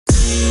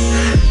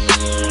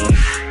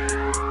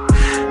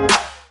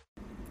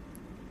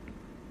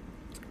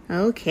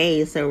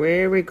Okay, so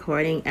we're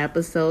recording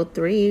episode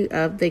 3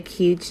 of the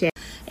Q Chat.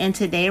 And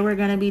today we're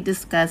going to be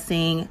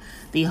discussing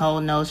the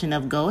whole notion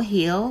of go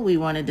heal. We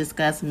want to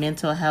discuss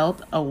mental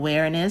health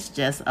awareness.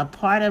 Just a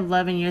part of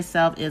loving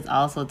yourself is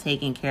also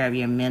taking care of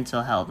your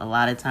mental health. A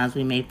lot of times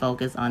we may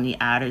focus on the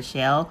outer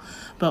shell,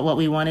 but what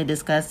we want to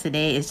discuss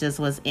today is just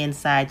what's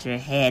inside your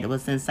head,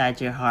 what's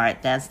inside your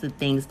heart. That's the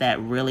things that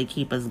really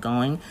keep us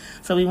going.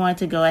 So we want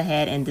to go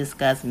ahead and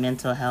discuss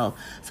mental health.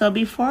 So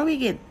before we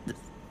get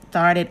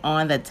started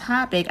on the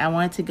topic, I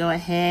want to go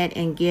ahead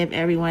and give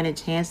everyone a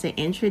chance to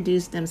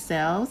introduce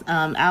themselves.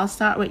 I'll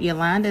start with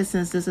Yolanda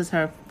since this is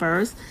her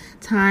first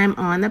time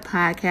on the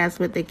podcast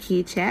with the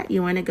Q Chat.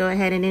 You want to go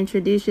ahead and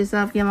introduce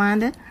yourself,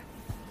 Yolanda?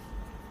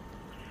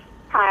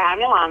 Hi, I'm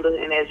Yolanda,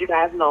 and as you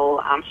guys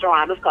know, I'm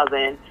Sharonda's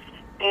cousin.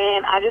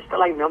 And I just feel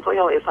like mental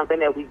health is something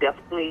that we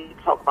definitely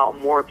talk about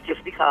more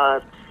just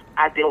because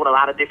I deal with a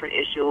lot of different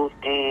issues,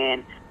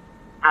 and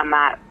I'm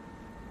not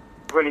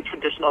really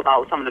traditional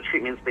about some of the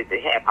treatments that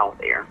they have out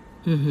there.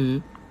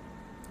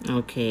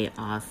 Okay,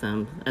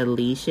 awesome.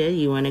 Alicia,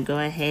 you want to go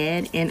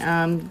ahead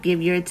and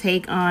give your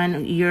take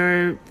on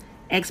your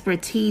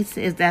expertise,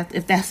 if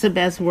that's the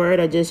best word,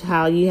 or just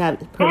how you have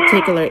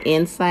particular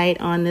insight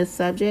on this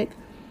subject?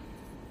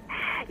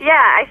 Yeah,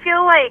 I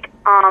feel like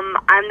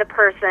I'm the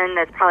person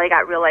that's probably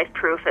got real life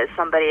proof as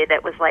somebody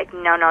that was like,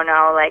 no,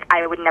 like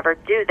I would never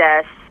do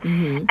this.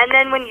 And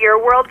then when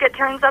your world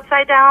turns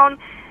upside down,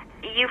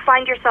 you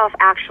find yourself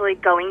actually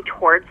going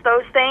towards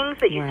those things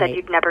that you said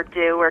you'd never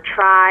do or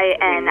try,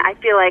 and I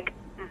feel like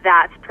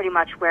that's pretty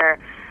much where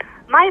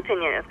my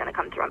opinion is going to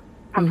come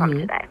from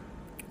today.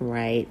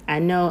 Right. I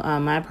know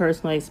my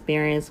personal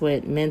experience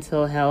with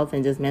mental health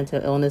and just mental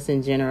illness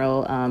in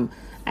general,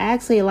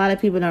 actually a lot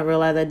of people don't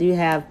realize I do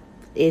have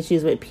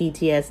issues with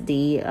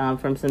PTSD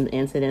from some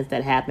incidents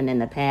that happened in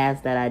the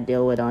past that I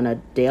deal with on a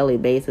daily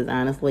basis,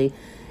 honestly.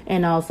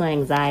 And also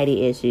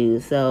anxiety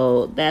issues.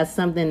 So that's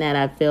something that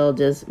I feel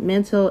just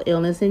mental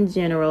illness in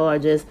general, or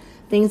just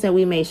things that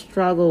we may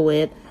struggle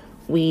with,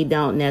 we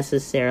don't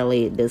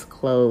necessarily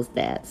disclose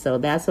that. So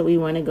that's what we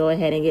want to go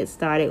ahead and get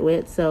started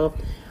with. So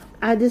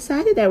I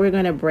decided that we're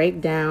going to break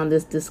down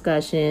this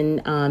discussion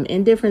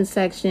in different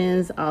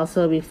sections.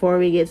 Also, before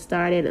we get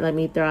started, let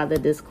me throw out the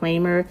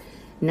disclaimer.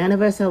 None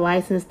of us are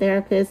licensed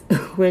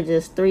therapists. We're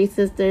just three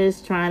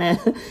sisters trying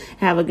to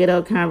have a good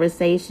old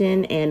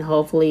conversation and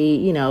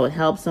hopefully,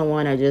 help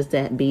someone, or just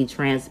to be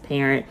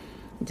transparent.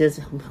 Just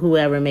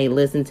whoever may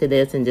listen to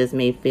this and just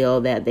may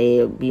feel that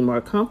they be more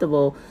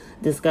comfortable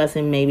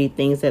discussing maybe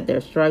things that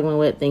they're struggling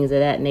with, things of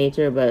that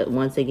nature. But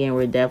once again,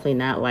 we're definitely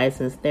not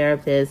licensed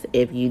therapists.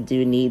 If you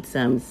do need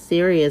some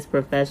serious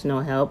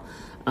professional help,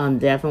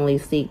 definitely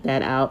seek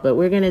that out. But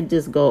we're going to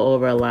just go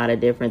over a lot of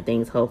different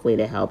things, hopefully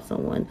to help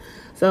someone.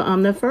 So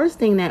the first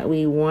thing that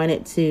we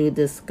wanted to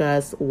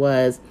discuss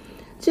was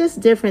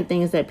just different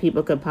things that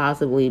people could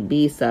possibly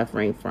be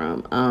suffering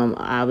from.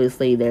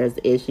 Obviously, there's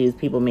issues.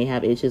 People may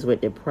have issues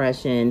with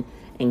depression,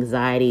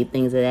 anxiety,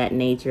 things of that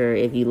nature.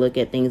 If you look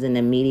at things in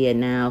the media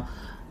now,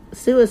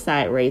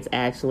 suicide rates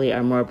actually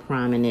are more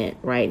prominent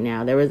right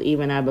now. There was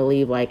even, I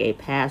believe, like a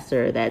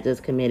pastor that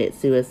just committed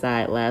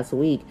suicide last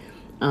week.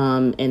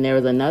 And there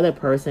was another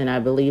person, I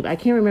believe, I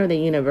can't remember the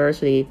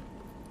university,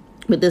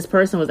 but this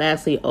person was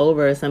actually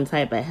over some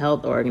type of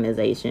health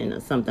organization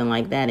or something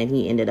like that, and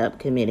he ended up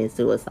committing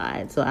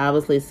suicide. So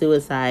obviously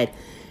suicide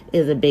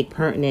is a big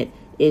pertinent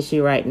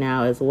issue right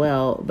now as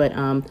well. But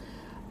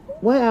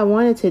what I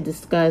wanted to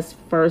discuss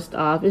first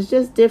off is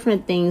just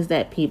different things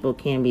that people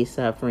can be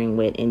suffering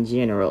with in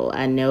general.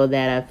 I know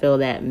that I feel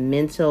that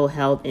mental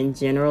health in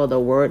general, the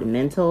word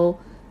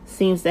mental,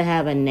 seems to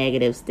have a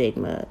negative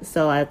stigma.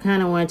 So I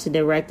kind of wanted to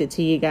direct it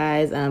to you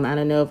guys. I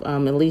don't know if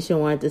Alicia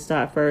wanted to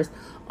start first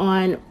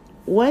on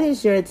what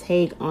is your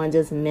take on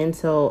just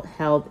mental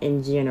health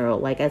in general?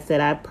 Like I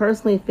said, I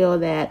personally feel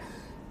that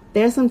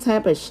there's some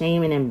type of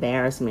shame and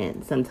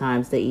embarrassment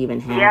sometimes to even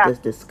have this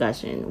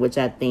discussion, which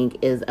I think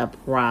is a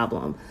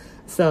problem.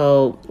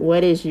 So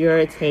what is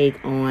your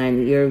take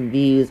on your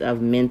views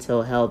of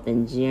mental health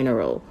in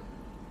general?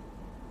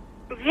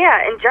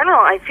 Yeah, in general,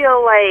 I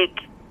feel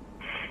like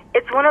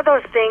it's one of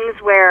those things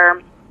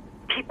where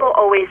people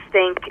always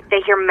think,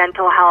 they hear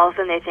mental health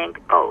and they think,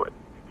 oh,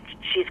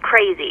 she's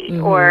crazy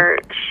or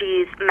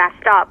she's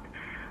messed up.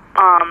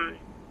 And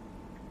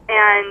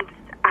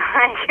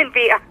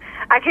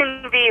I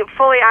can be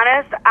fully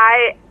honest.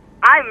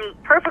 I'm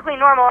perfectly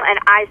normal and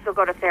I still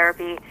go to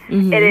therapy.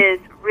 It is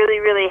really,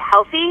 really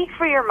healthy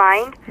for your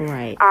mind.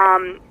 Right.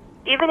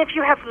 Even if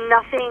you have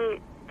nothing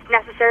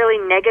necessarily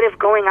negative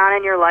going on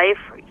in your life,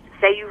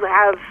 say you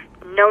have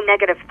no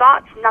negative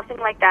thoughts, nothing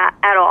like that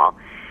at all.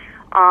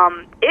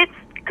 It's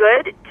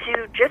good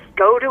to just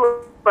go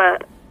to a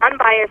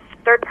unbiased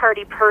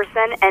third-party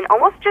person and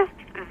almost just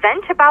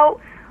vent about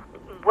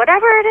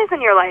whatever it is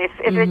in your life.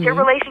 If it's your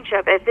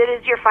relationship, if it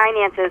is your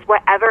finances,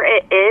 whatever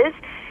it is,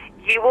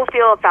 you will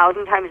feel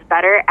 1,000 times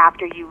better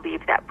after you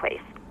leave that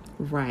place.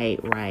 Right.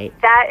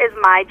 That is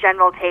my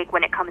general take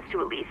when it comes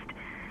to at least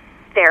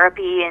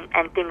therapy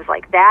and things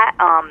like that.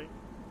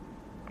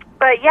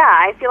 But yeah,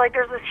 I feel like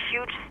there's this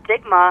huge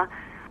stigma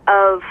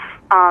of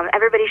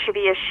everybody should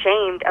be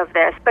ashamed of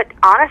this. But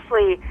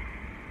honestly,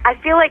 I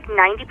feel like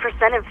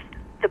 90% of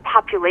the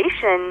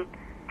population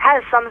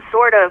has some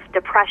sort of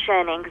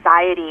depression,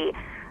 anxiety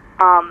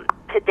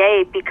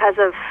today because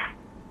of,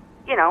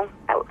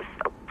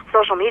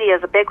 social media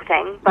is a big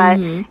thing, but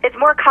it's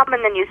more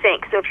common than you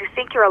think. So if you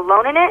think you're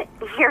alone in it,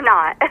 you're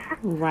not.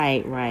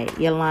 Right.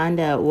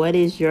 Yolanda, what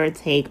is your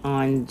take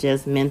on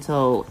just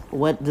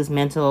what does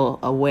mental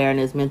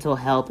awareness, mental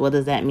health, what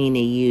does that mean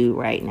to you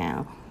right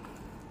now?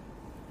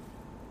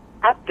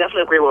 I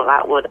definitely agree with a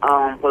lot what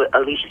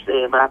Alicia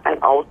said, but I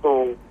think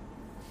also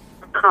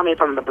coming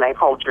from the Black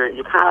culture,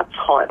 you kind of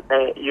taught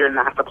that you're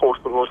not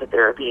supposed to go to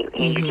therapy,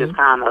 and you just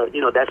kind of,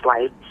 that's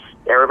life.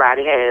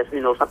 Everybody has,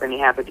 something they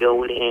have to deal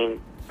with,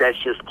 and that's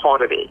just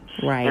part of it.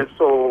 Right. And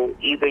so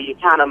either you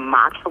kind of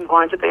mock from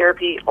going to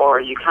therapy,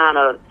 or you kind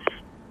of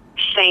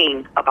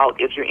shamed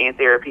about if you're in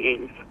therapy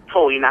and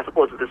told you're not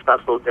supposed to discuss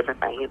those different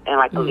things. And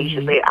like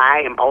Alicia said,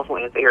 I am also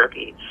in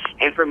therapy.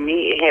 And for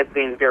me, it has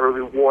been very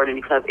rewarding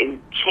because it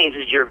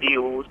changes your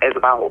views as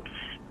about,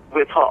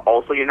 we're taught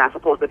also you're not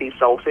supposed to be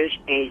selfish,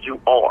 and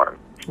you are.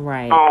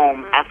 Right.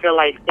 I feel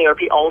like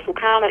therapy also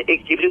kind of,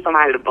 it gives you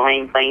somebody to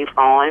blame things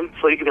on.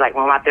 So you can be like,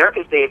 well, my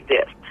therapist said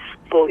this.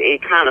 So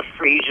it kind of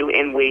frees you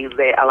in ways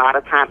that a lot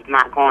of times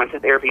not going to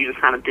therapy, you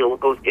just kind of deal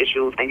with those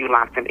issues and you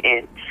lock them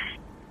in.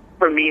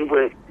 For me,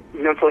 with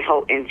mental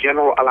health in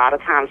general, a lot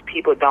of times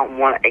people don't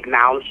want to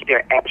acknowledge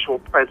their actual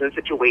present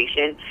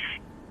situation.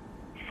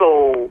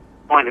 So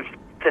going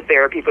to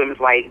therapy for them is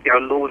like they're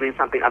losing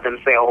something of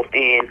themselves.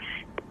 And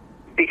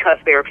because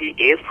therapy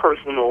is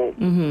personal,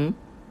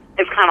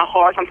 it's kind of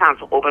hard sometimes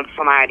to open to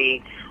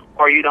somebody,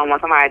 or you don't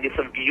want somebody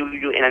to view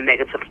you in a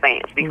negative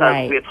stance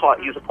because we're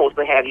taught you're supposed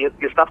to have your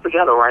stuff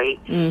together, right?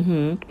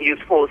 You're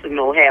supposed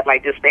to, have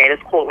like this status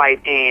quo life,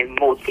 and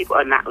most people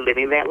are not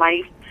living that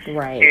life.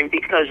 Right. And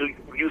because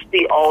you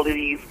see all of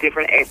these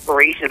different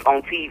aspirations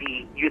on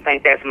TV, you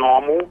think that's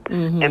normal.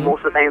 And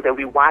most of the things that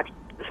we watch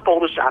is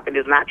Photoshop, and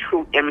it's not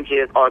true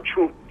images or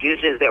true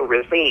visions that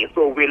we're seeing.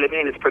 So we're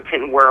living in this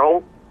pretend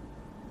world.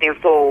 And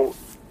so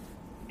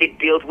it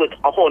deals with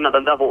a whole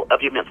nother level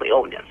of your mental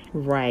illness.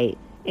 Right.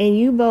 And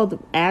you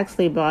both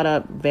actually brought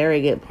up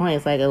very good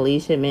points. Like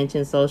Alicia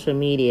mentioned social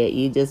media.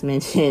 You just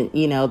mentioned,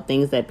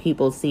 things that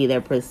people see, their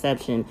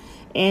perception.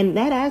 And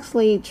that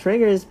actually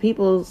triggers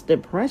people's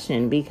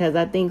depression, because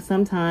I think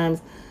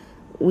sometimes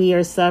we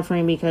are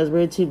suffering because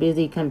we're too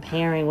busy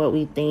comparing what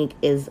we think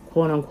is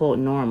quote unquote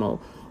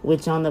normal,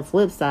 which on the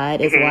flip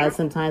side is why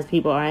sometimes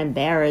people are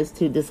embarrassed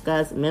to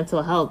discuss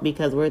mental health,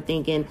 because we're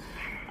thinking,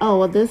 oh,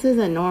 well, this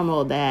isn't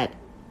normal, that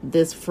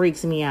this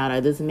freaks me out,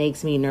 or this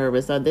makes me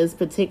nervous, or this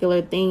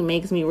particular thing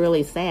makes me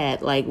really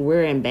sad. Like,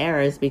 we're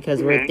embarrassed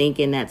because we're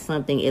thinking that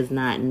something is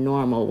not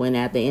normal, when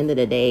at the end of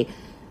the day,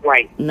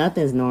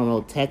 nothing's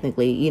normal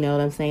technically. You know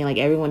what I'm saying? Like,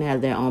 everyone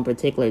has their own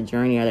particular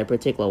journey or their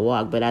particular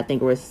walk, but I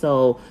think we're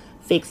so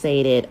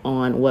fixated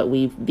on what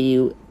we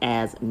view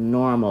as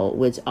normal,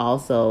 which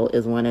also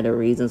is one of the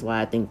reasons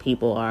why I think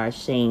people are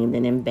ashamed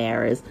and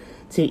embarrassed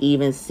to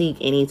even seek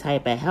any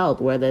type of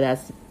help, whether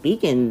that's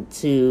speaking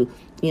to,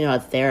 a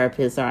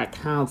therapist or a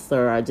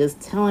counselor, or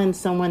just telling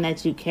someone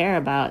that you care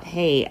about,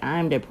 hey,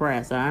 I'm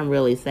depressed, or I'm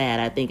really sad.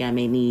 I think I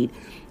may need,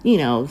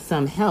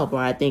 some help, or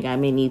I think I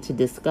may need to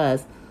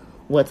discuss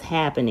what's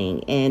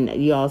happening. And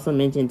you also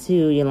mentioned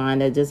too,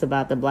 Yolanda, just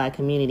about the Black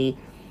community.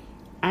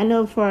 I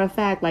know for a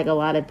fact, like, a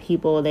lot of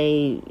people,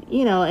 they,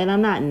 and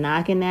I'm not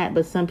knocking that,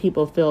 but some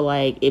people feel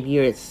like if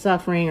you're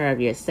suffering or if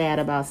you're sad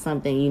about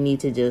something, you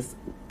need to just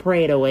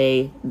pray it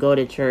away, go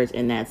to church,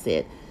 and that's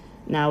it.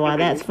 Now, while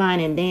that's fine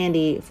and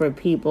dandy for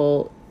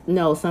people,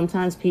 no,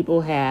 sometimes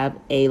people have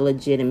a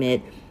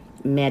legitimate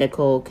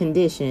medical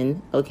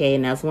condition, okay?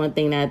 And that's one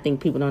thing that I think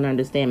people don't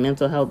understand.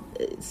 Mental health,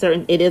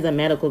 it is a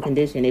medical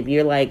condition. If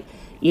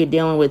you're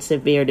dealing with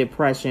severe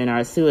depression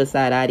or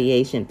suicide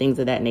ideation, things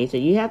of that nature,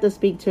 you have to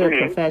speak to a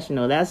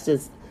professional. That's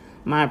just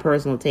my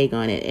personal take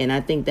on it. And I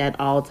think that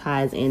all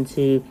ties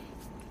into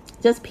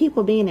just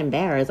people being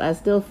embarrassed. I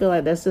still feel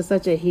like that's just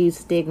such a huge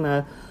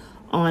stigma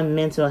on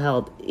mental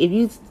health. If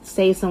you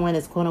say someone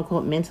is quote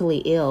unquote mentally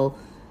ill,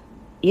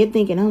 you're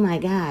thinking, oh my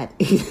God,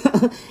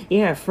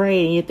 you're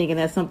afraid, and you're thinking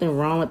there's something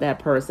wrong with that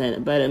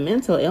person. But a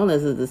mental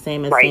illness is the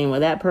same as saying, well,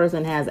 that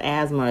person has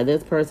asthma, or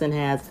this person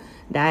has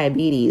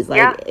diabetes.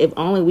 Like, if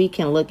only we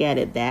can look at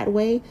it that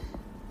way,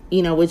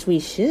 which we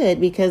should,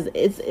 because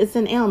it's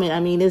an ailment. I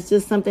mean, it's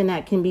just something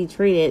that can be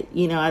treated.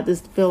 I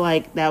just feel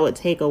like that would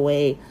take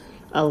away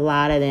a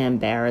lot of the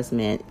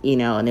embarrassment,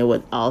 and it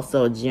would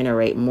also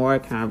generate more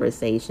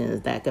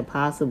conversations that could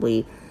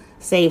possibly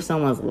save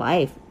someone's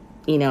life,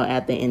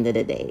 at the end of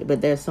the day.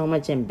 But there's so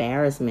much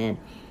embarrassment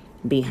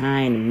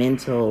behind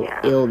mental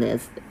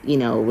illness,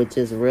 which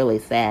is really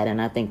sad. And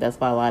I think that's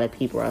why a lot of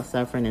people are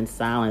suffering in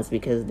silence,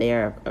 because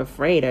they're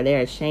afraid or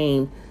they're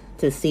ashamed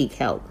to seek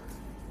help.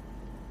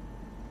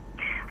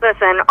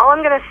 Listen, all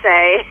I'm going to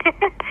say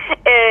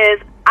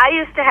is I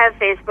used to have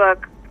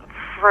Facebook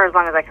for as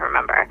long as I can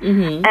remember.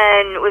 Mm-hmm.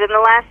 And within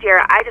the last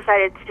year, I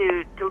decided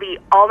to delete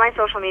all my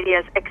social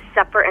medias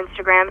except for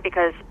Instagram,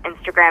 because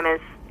Instagram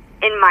is,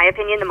 in my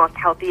opinion, the most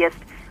healthiest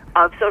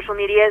of social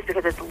medias,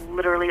 because it's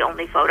literally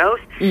only photos.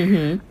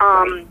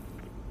 Mm-hmm.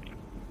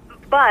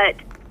 But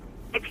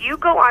if you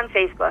go on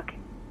Facebook,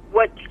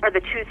 what are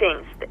the two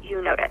things that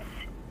you notice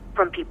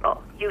from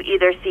people? You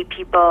either see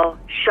people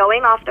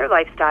showing off their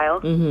lifestyle,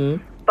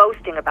 Mm-hmm.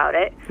 boasting about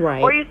it,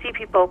 Right. or you see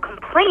people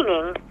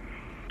complaining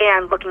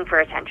and looking for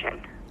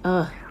attention.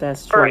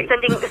 That's true. Or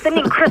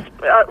sending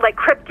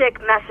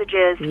cryptic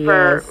messages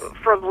Yes.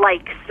 for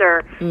likes,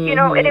 or you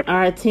know, and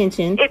our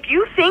attention. if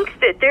you think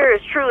that there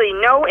is truly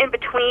no in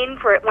between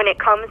for when it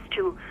comes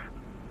to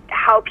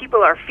how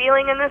people are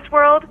feeling in this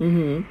world,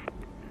 Mm-hmm.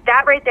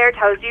 that right there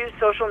tells you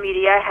social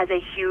media has a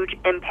huge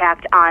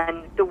impact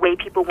on the way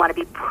people want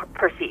to be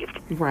perceived.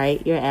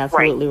 Right. You're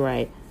absolutely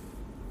right.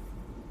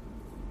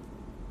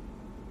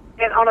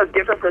 And on a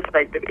different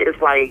perspective,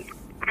 it's like,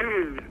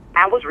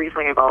 I was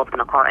recently involved in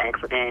a car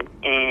accident,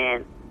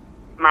 and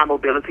my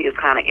mobility is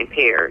kind of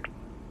impaired.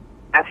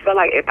 I feel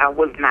like if I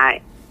was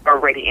not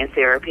already in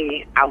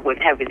therapy, I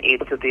wouldn't have been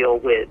able to deal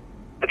with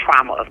the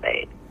trauma of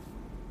that.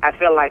 I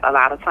feel like a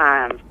lot of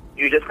times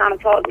you just kind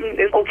of talk,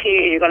 it's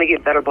okay, you're going to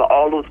get better, but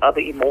all those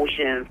other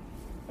emotions,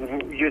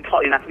 you're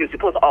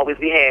supposed to always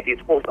be happy. You're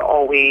supposed to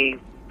always,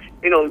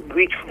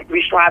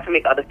 we strive to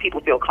make other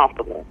people feel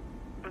comfortable.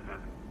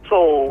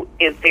 So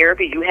in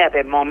therapy, you have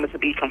that moment to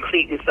be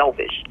completely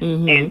selfish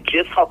and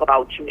just talk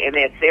about you. And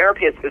that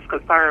therapist is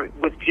concerned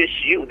with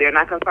just you. They're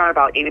not concerned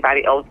about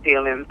anybody else's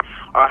feelings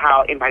or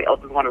how anybody else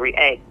is going to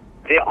react.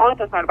 They're only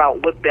concerned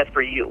about what's best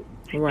for you.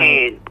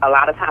 Right. And a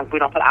lot of times we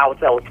don't put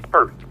ourselves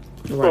first.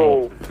 Right.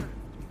 So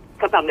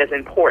something that's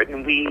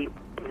important. We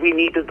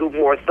need to do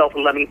more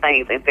self-loving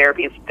things. And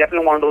therapy is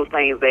definitely one of those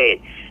things that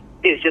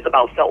is just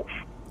about self.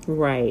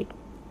 Right.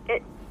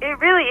 It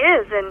really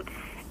is.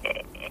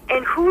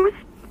 And who's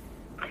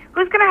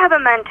going to have a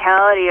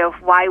mentality of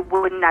why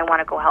wouldn't I want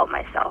to go help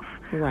myself?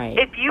 Right.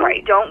 If you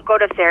don't go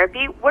to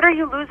therapy, what are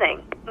you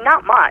losing?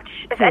 Not much.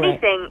 If Correct.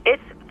 anything,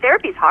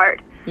 therapy's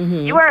hard.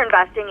 Mm-hmm. You are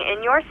investing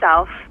in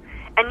yourself,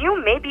 and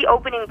you may be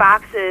opening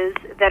boxes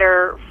that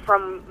are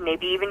from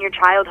maybe even your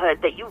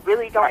childhood that you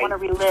really don't want to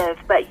relive,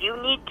 but you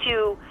need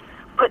to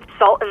put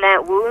salt in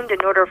that wound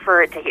in order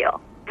for it to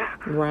heal.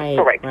 Right.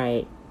 Correct.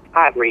 Right.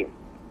 I agree.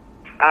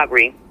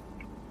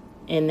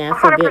 And that's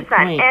 100%. a good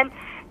point. And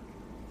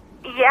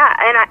yeah,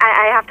 and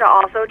I have to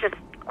also just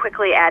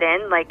quickly add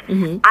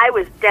in, I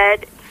was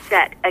dead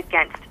set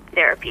against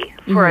therapy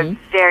for a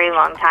very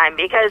long time,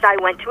 because I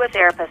went to a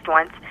therapist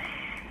once,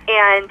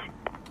 and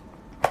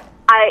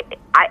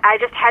I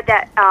just had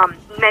that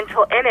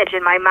mental image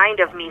in my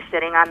mind of me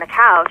sitting on the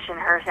couch and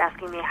her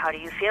asking me, how do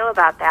you feel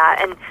about that?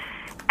 And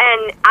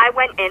I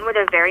went in with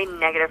a very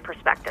negative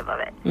perspective of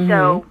it.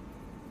 So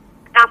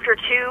after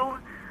 2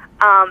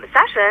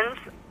 sessions,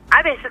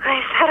 I basically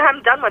said,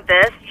 I'm done with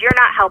this. You're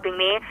not helping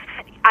me.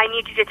 I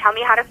need you to tell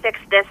me how to fix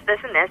this, this,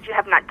 and this. You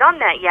have not done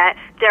that yet.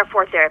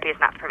 Therefore, therapy is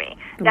not for me.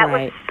 That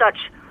was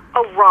such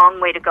a wrong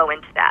way to go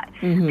into that.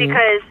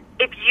 Because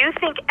if you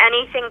think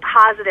anything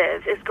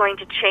positive is going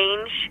to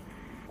change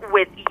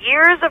with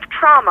years of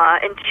trauma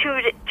in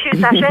two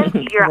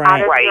sessions, you're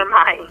out of your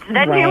mind.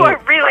 Then you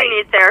really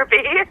need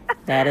therapy.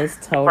 That is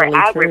totally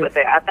true. I agree with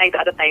that. I think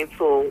the other thing,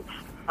 too,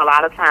 a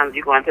lot of times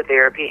you go into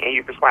therapy and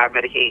you prescribe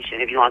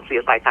medication if you want to see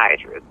a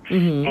psychiatrist.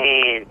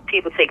 And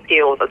people take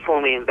pills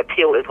assuming the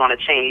pill is going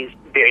to change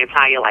their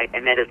entire life,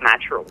 and that is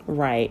not true.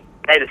 Right.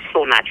 That is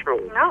so not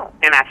true. No.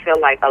 And I feel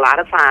like a lot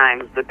of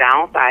times the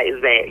downside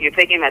is that you're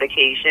taking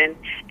medication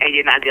and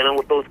you're not dealing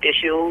with those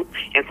issues,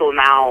 and so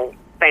now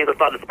things are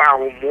starting to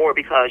spiral more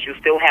because you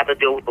still have to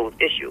deal with those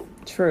issues.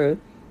 True.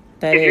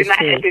 If you're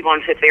not actually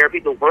going to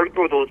therapy to work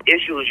through those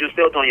issues, you're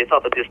still doing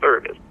yourself a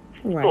disservice.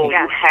 Right. So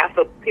you have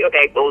to peel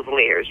back those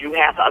layers. You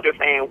have to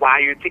understand why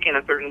you're thinking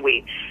a certain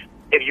way.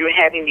 If you're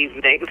having these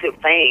negative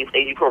things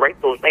and you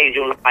correct those things,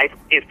 your life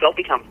itself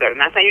becomes better. I'm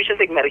not saying you should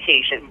take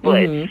medication,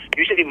 but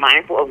you should be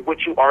mindful of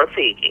what you are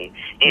taking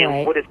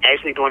and what it's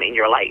actually doing in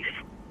your life.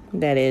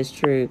 That is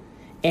true.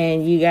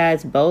 And you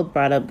guys both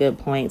brought up good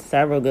points,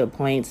 several good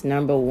points.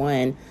 Number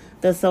one,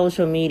 the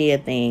social media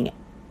thing.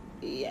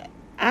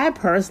 I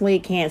personally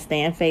can't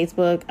stand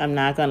Facebook. I'm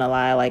not going to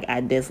lie. I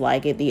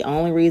dislike it. The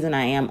only reason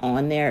I am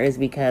on there is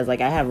because, I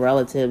have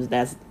relatives.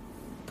 That's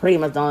pretty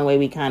much the only way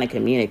we kind of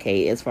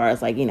communicate as far as,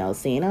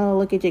 seeing, oh,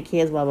 look at your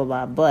kids, blah, blah,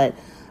 blah. But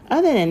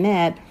other than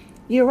that,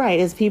 you're right.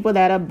 It's people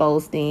that are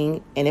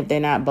boasting. And if they're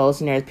not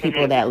boasting, there's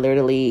people that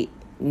literally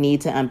need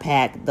to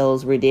unpack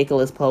those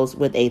ridiculous posts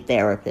with a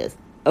therapist.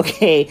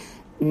 Okay?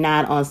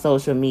 Not on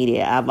social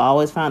media. I've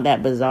always found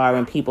that bizarre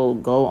when people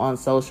go on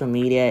social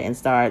media and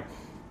start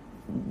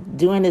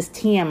doing this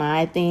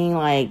TMI thing,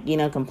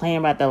 complaining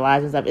about their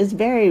lives and stuff. It's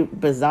very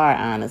bizarre,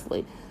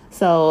 honestly.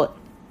 So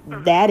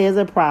that is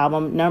a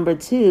problem. Number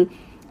two,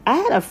 I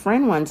had a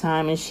friend one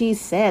time and she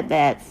said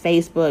that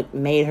Facebook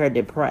made her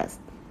depressed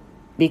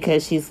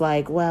because she's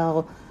like,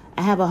 well,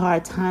 I have a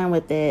hard time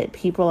with it.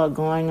 People are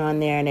going on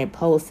there and they're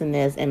posting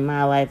this and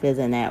my life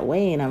isn't that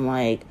way. And I'm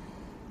like,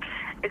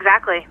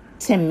 Exactly.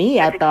 To me,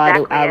 That's I thought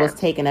exactly I was it.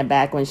 taken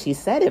aback when she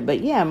said it.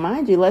 But yeah,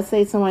 mind you, let's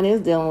say someone is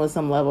dealing with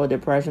some level of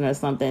depression or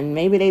something.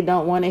 Maybe they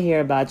don't want to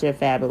hear about your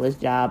fabulous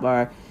job,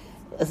 or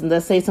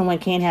let's say someone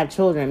can't have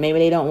children. Maybe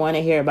they don't want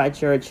to hear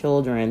about your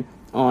children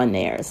on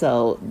there.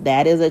 So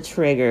that is a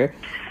trigger.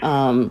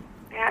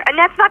 Yeah, and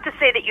that's not to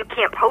say that you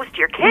can't post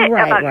your kid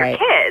Right, about your right,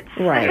 kids.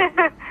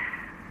 right,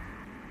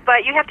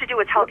 But you have to do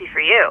what's healthy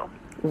for you.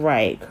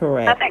 right, I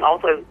correct. think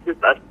also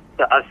just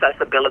the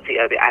accessibility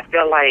of it. I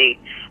feel like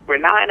we're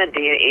now in a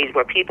day and age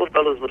where people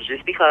feel as though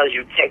just because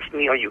you text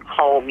me or you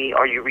call me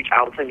or you reach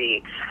out to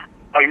me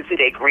or you see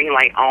that green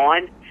light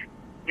on,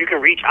 you can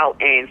reach out,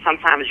 and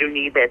sometimes you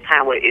need that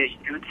time where it's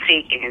you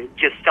take and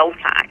just self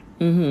time.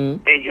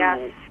 Mm-hmm. And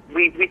Yes.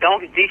 we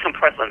don't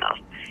decompress enough.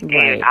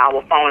 Right. And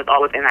our phone is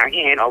always in our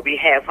hand, or we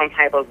have some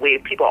type of way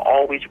people are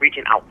always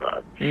reaching out to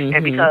us. Mm-hmm.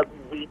 And because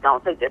we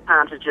don't take the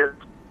time to just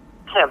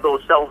have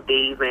those self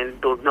days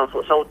and those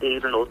mental health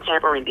days and those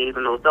tampering days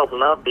and those self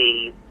love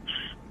days,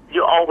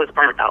 you're always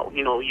burnt out.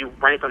 You know, you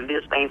run from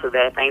this thing to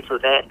that thing to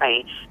that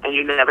thing, and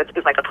you never,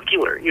 it's like a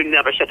computer. You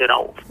never shut it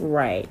off.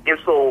 Right. And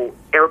so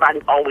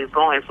everybody's always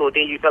going, so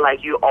then you feel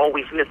like you're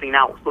always missing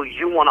out. So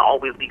you want to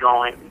always be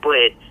going,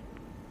 but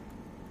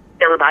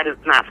everybody's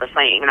not the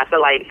same. And I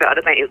feel like the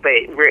other thing is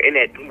that we're in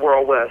that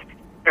world where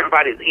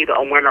everybody's either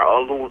a winner or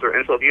a loser.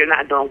 And so if you're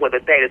not doing what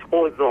the status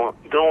quo is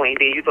doing,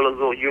 then you feel as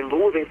though you're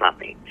losing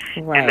something.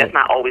 Right. And that's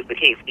not always the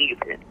case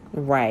either.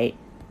 Right.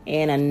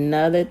 And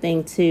another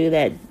thing, too,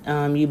 that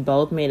you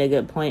both made a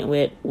good point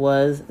with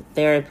was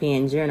therapy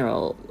in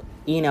general.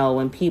 You know,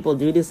 when people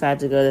do decide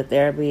to go to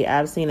therapy,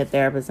 I've seen a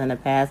therapist in the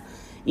past.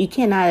 You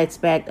cannot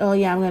expect, oh,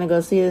 yeah, I'm going to go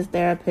see this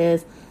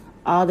therapist.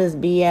 All this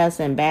BS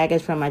and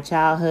baggage from my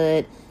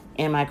childhood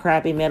and my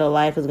crappy middle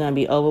life is going to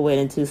be over with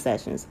in 2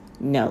 sessions.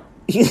 No.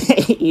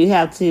 You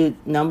have to,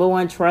 number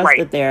one, trust Right.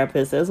 the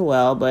therapist as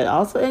well. But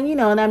also, and you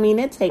know what I mean,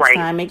 it takes Right.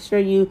 time. Make sure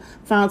you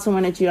found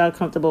someone that you are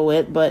comfortable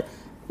with. But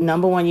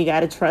number one, you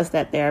got to trust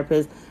that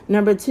therapist.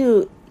 Number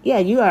two, yeah,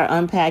 you are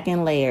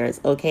unpacking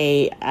layers,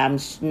 okay? 9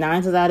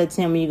 times out of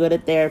 10, when you go to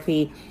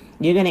therapy,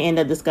 you're going to end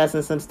up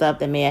discussing some stuff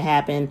that may have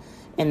happened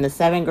in the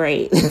 7th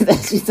grade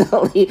that you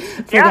totally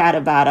forgot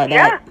about, or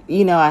that,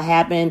 you know,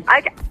 happened,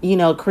 you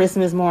know,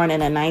 Christmas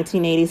morning in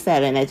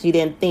 1987 that you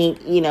didn't think,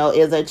 you know,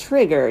 is a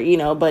trigger, you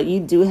know, but you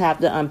do have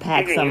to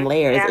unpack some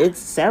layers. Yeah. It's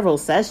several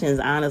sessions,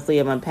 honestly,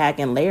 of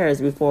unpacking layers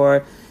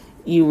before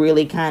you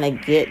really kind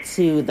of get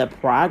to the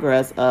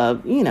progress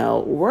of, you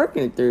know,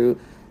 working through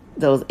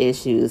those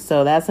issues.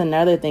 So that's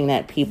another thing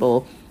that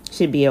people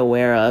should be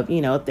aware of.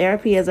 You know,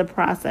 therapy is a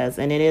process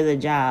and it is a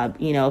job,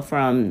 you know,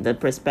 from the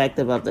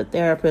perspective of the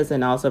therapist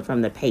and also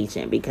from the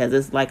patient, because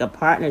it's like a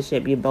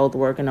partnership. You're both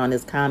working on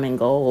this common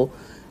goal,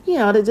 you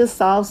know, to just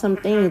solve some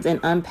things and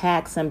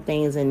unpack some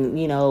things and,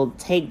 you know,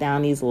 take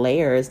down these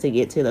layers to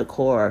get to the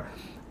core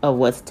of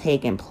what's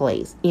taking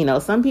place. You know,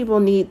 some people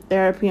need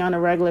therapy on a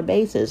regular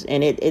basis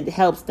and it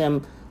helps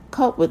them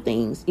cope with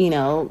things, you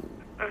know,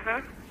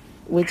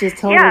 which is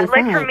totally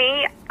like fine. for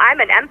me, I'm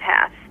an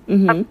empath.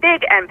 A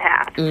big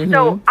empath. Mm-hmm.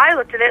 So I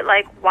looked at it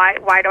like, why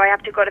do I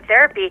have to go to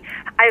therapy?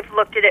 I've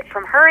looked at it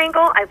from her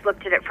angle. I've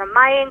looked at it from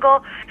my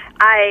angle.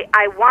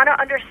 I want to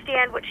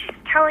understand what she's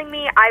telling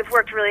me. I've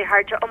worked really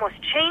hard to almost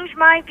change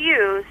my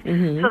views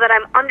so that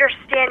I'm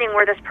understanding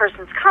where this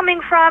person's coming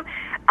from.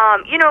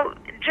 You know,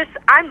 just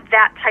I'm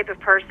that type of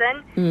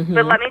person.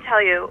 But let me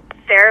tell you,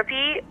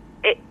 therapy,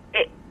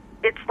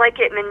 it's like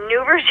it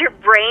maneuvers your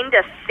brain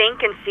to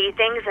think and see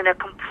things in a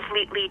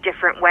completely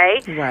different way.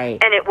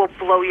 Right. And it will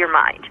blow your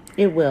mind.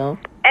 It will.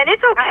 And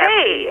it's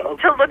okay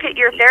to look at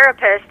your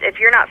therapist if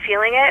you're not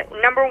feeling it.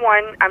 Number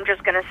one, I'm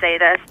just going to say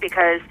this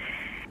because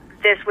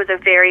this was a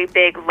very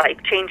big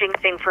life-changing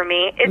thing for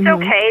me. It's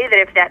okay that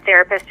if that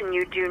therapist and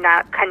you do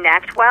not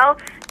connect well,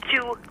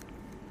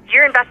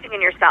 you're investing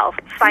in yourself.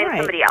 Find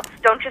somebody else.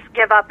 Don't just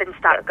give up and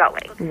stop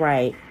going.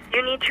 Right.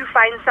 You need to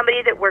find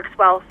somebody that works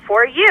well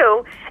for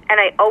you. And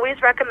I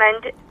always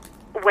recommend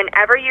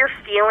whenever you're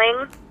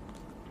feeling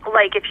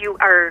like if you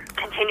are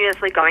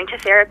continuously going to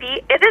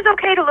therapy, it is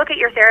okay to look at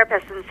your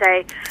therapist and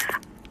say,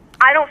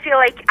 I don't feel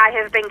like I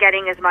have been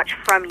getting as much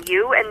from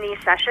you in these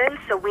sessions,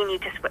 so we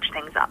need to switch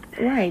things up.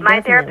 Right. My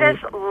definitely.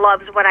 therapist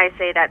loves when I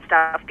say that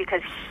stuff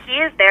because he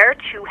is there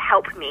to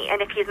help me.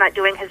 And if he's not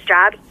doing his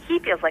job, he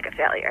feels like a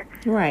failure.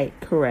 Right.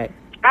 Correct.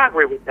 I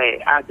agree with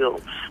that. I do.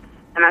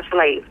 And I feel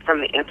like from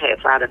the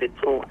impact side of it,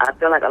 too, I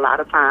feel like a lot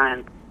of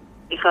times,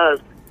 because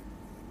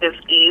it's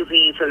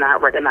easy to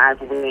not recognize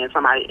when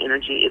somebody's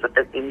energy is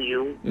affecting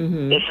you,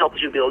 it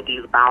helps you build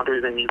these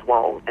boundaries and these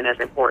walls, and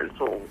that's important,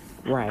 too.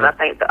 Right. But I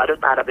think the other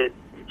side of it,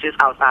 just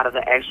outside of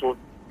the actual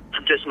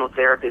traditional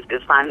therapist,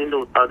 is finding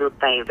those other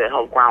things that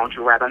help ground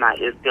you, rather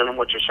not is dealing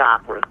with your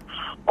chakras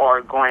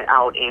or going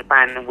out and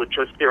finding what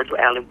your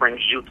spirituality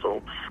brings you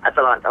to. I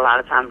feel like a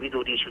lot of times we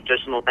do these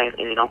traditional things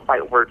and they don't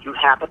quite work. You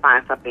have to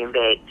find something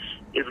that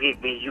is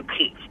giving you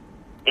peace.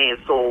 And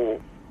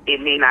so it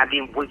may not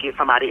be what gives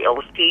somebody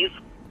else peace,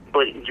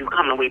 but you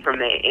coming away from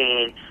that.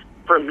 And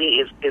for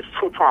me, it's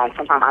two-pronged.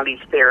 Sometimes I leave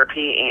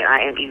therapy and I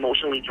am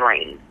emotionally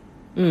drained.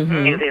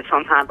 And then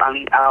sometimes I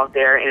leave out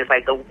there, and it's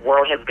like the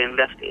world has been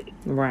lifted.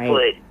 Right.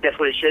 But that's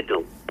what it should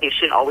do. It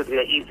shouldn't always be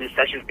an easy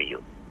session for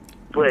you.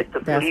 But to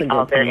That's a leave good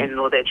out there point. and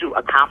know that you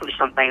accomplished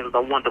some things is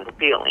a wonderful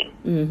feeling.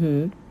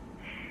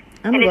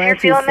 I'm And if glad you're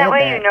feeling you that said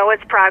way, you know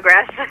it's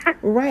progress.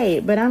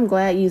 Right, but I'm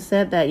glad you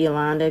said that,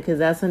 Yolanda, because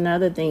that's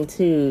another thing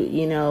too.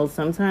 You know,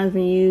 sometimes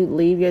when you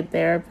leave your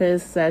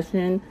therapist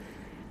session,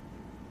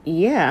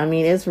 yeah, I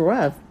mean it's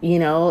rough. You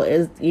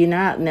know, you're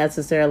not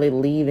necessarily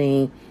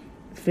leaving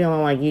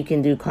feeling like you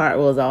can do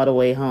cartwheels all the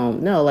way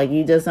home. No, like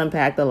you just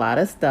unpacked a lot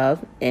of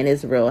stuff and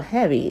it's real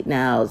heavy.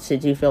 Now,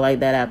 should you feel like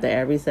that after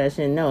every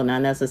session? No,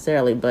 not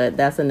necessarily, but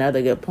that's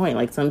another good point.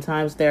 Like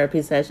sometimes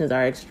therapy sessions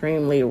are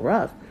extremely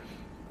rough,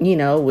 you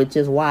know, which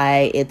is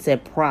why it's a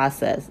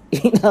process,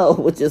 you know,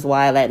 which is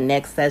why that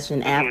next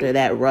session after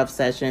that rough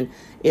session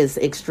is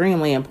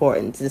extremely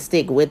important to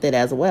stick with it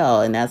as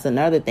well. And that's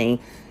another thing,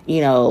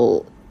 you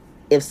know,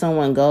 if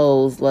someone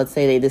goes, let's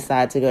say they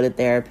decide to go to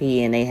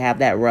therapy and they have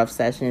that rough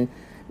session,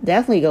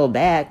 definitely go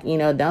back, you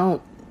know,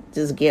 don't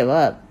just give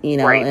up, you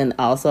know. Right. And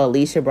also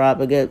Alicia brought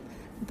up a good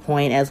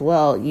point as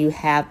well. You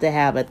have to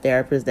have a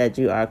therapist that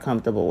you are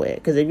comfortable with,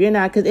 because if you're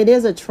not, because it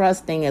is a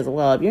trust thing as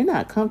well. If you're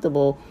not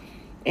comfortable,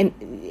 and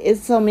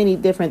it's so many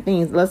different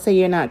things, let's say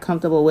you're not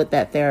comfortable with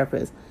that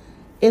therapist,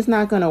 it's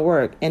not going to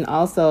work. And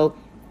also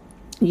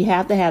you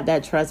have to have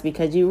that trust,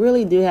 because you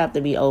really do have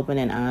to be open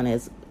and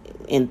honest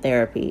in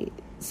therapy.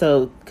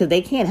 So, because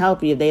they can't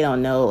help you if they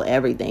don't know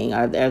everything,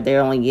 or they're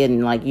only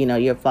getting, like, you know,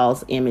 your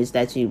false image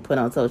that you put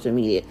on social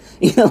media.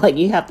 You know, like,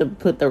 you have to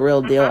put the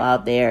real deal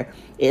out there.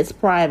 It's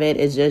private.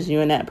 It's just you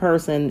and that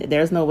person.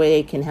 There's no way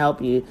they can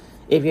help you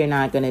if you're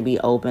not going to be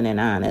open and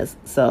honest.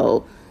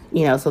 So,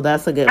 you know, so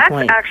that's a good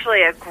point. That's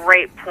actually a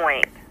great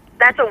point.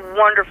 That's a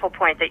wonderful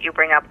point that you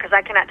bring up, because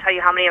I cannot tell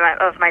you how many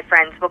of my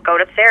friends will go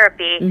to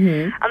therapy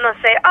and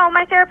they'll say, oh,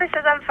 my therapist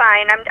says I'm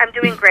fine, I'm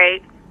doing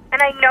great.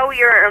 And I know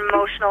you're an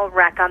emotional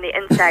wreck on the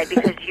inside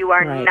because you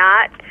are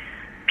not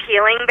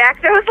peeling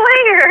back those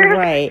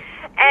layers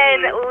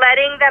and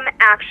letting them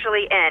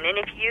actually in. And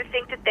if you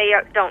think that they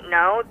don't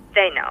know,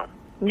 they know.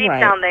 Deep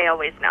down, they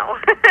always know.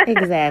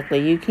 Exactly.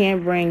 You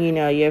can't bring, you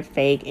know, your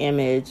fake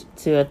image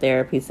to a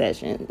therapy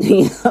session.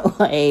 You know,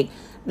 like,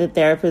 the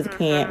therapist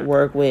can't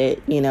work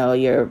with, you know,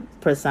 your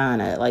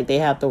persona. Like, they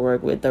have to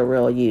work with the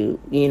real you,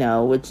 you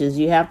know, which is,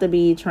 you have to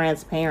be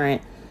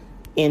transparent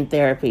in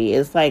therapy.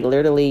 It's like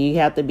literally you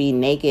have to be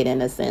naked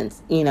in a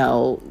sense, you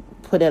know,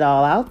 put it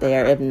all out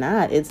there. If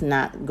not, it's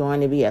not going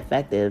to be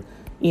effective,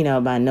 you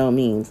know, by no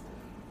means.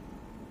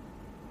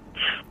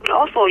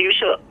 Also, you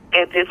should,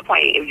 at this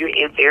point, if you're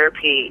in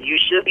therapy, you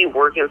should be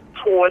working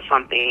towards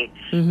something,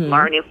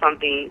 learning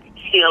something,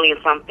 healing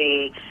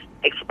something,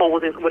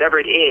 exposing whatever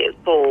it is.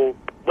 So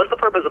what's the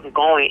purpose of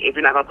going if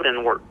you're not going to put in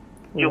the work?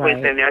 You're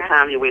wasting their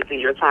time, you're wasting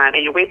your time,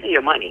 and you're wasting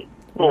your money.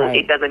 So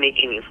it doesn't make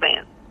any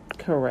sense.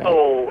 Correct.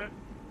 So,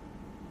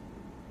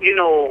 you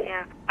know,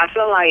 I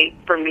feel like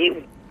for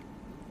me,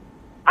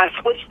 I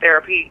switched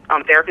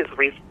therapists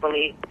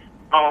recently,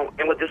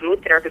 and with this new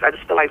therapist, I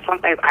just feel like some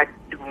things I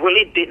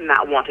really did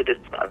not want to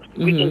discuss.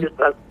 We can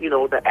discuss, you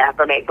know, the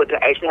aftermath, but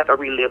to actually have to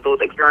relive those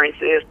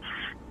experiences,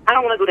 I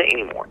don't want to do that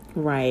anymore.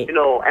 Right. You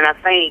know, and I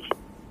think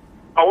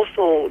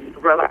also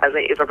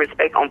realizing it's a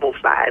respect on both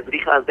sides,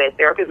 because that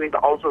therapist needs to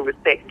also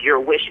respect your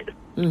wishes.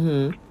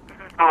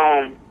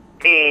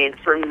 And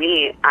for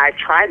me, I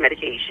tried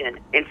medication,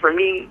 and for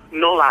me,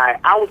 no lie,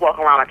 I was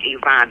walking around like a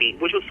zombie,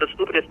 which was the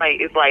stupidest thing.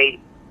 It's like,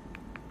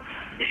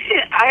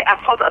 I've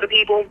talked to other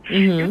people,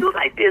 you do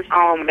like this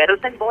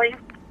medicine voice.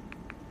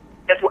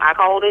 That's what I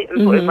called it.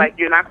 And so it's like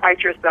you're not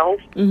quite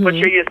yourself, but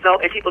you're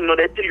yourself, and people know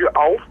that till you're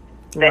off,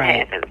 that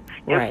happens.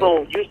 And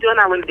so you're still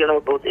not really dealing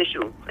with those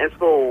issues. And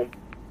so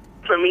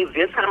for me,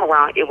 this time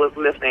around, it was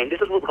listening.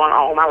 This is what's going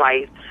on in my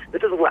life.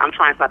 This is what I'm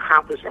trying to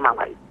accomplish in my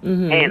life.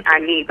 And I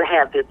need to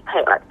have this,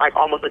 like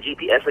almost a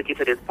GPS to get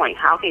to this point.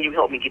 How can you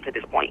help me get to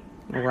this point?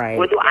 Right.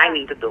 What do I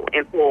need to do?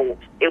 And so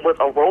it was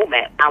a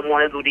roadmap. I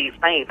want to do these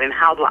things, and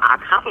how do I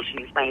accomplish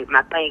these things? And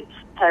I think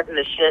having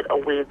to shed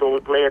away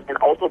those layers and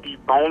also be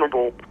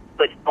vulnerable,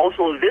 but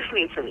also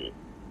listening to me.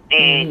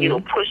 And, you know,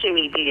 pushing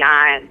me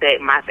beyond that.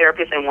 My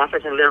therapist in one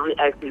session literally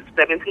asked me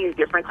 17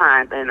 different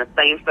times in the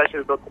same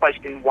session the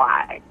question,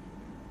 why?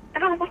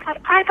 And I was like,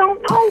 I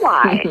don't know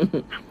why.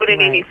 But it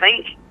made me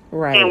think.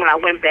 Right. And when I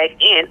went back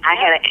in, I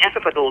had an answer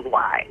for those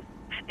whys.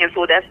 And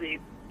so that's,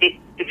 if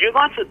you're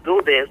going to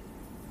do this,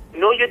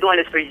 know you're doing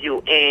this for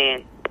you.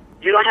 And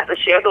you don't have to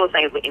share those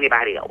things with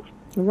anybody else.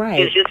 Right.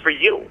 It's just for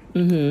you. So,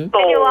 and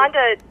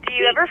Yolanda, do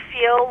you ever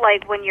feel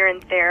like when you're in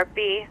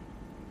therapy,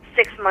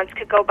 6 months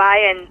could go by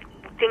and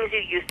things you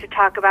used to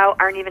talk about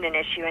aren't even an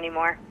issue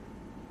anymore?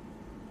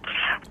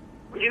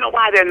 You know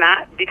why they're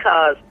not?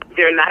 Because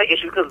they're not an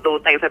issue because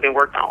those things have been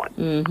worked on.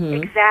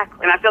 Mm-hmm. Exactly.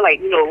 And I feel like,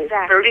 30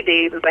 Exactly.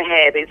 days is a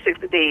habit,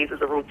 60 days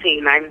is a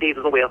routine, 90 days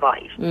is a way of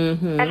life.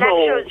 Mm-hmm. And that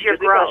shows your just because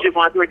growth. you're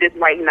going through this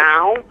right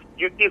now,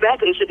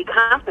 exactly, it should be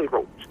constant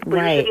growth. So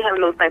Right. you should be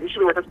having those things. You should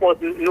be working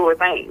towards newer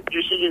things.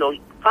 You should,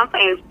 some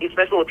things,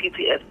 especially with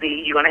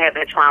PTSD, you're going to have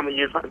that trauma.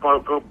 You're going to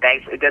go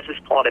back. That's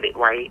just part of it,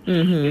 right?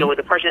 Mm-hmm. With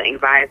depression,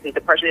 anxiety,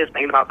 depression is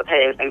thinking about the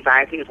past.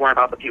 Anxiety is worrying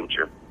about the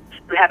future.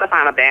 You have to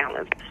find a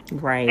balance.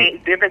 Right.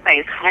 And different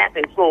things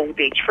happen, so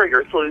they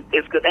trigger. So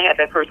it's good to have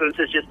that person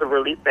to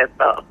release that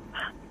stuff.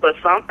 But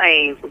some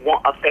things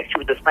won't affect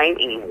you the same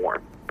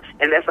anymore.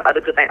 And that's the other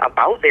good thing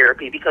about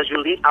therapy, because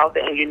you leave out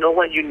there and you know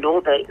what? You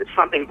know that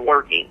something's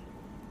working.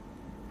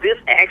 This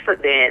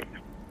accident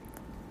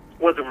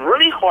was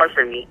really hard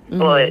for me,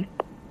 but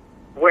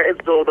whereas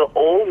though the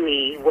old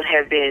me would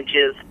have been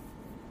just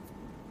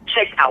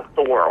checked out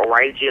the world,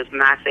 right? Just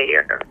not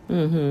there.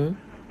 Mm-hmm.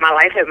 My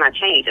life has not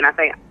changed, and I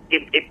think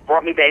it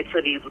brought me back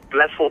to these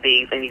blissful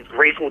days and these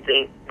grateful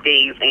days,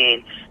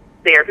 and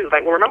therapy was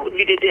like, well, remember when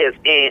you did this,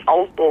 and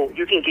also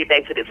you can get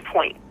back to this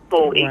point.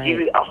 So it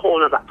gives you a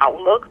whole other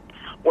outlook,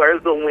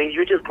 whereas when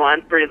you're just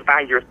going through this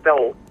by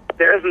yourself,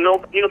 there's no,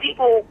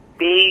 people,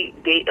 they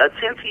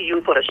attend to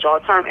you for the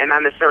short term and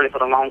not necessarily for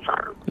the long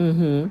term.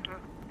 Mm-hmm.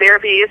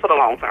 Therapy is for the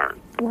long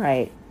term.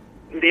 Right.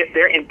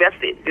 They're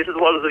invested. This is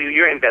what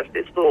you're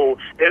invested. So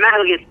they're not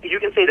going to get, you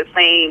can say the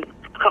same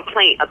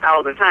complaint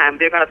 1,000 times,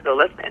 they're going to still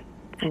listen.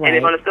 Right. And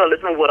they're going to still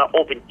listen with an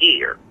open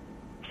ear.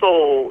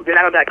 So they're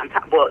not going to be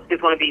like, well,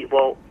 it's going to be,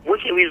 well,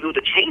 what can we do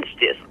to change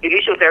this?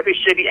 Initial therapy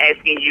should be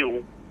asking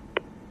you,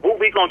 what are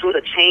we going to do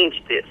to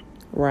change this?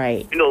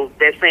 Right.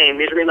 They're saying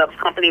misery loves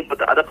company, but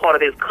the other part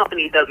of this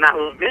company does not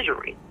love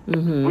misery.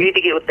 Mm-hmm. We need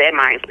to get with that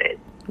mindset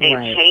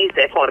and change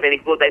that part of it.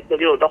 And go back to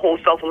the whole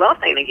self-love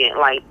thing again.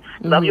 Like,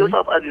 love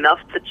yourself enough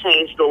to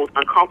change those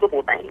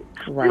uncomfortable things.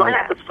 Right. You don't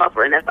have to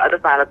suffer, and that's the other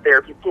side of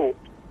therapy, too.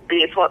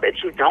 Being taught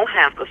that you don't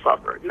have to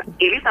suffer,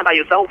 at least not by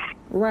yourself.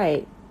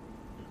 Right.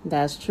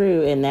 That's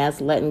true, and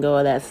that's letting go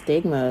of that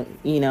stigma,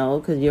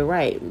 because you're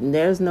right.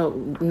 There's no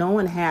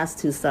one has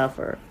to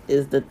suffer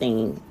is the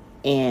thing.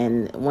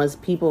 And once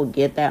people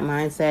get that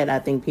mindset, I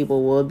think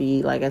people will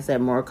be, like I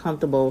said, more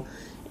comfortable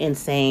in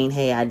saying,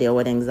 hey, I deal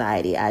with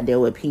anxiety, I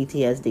deal with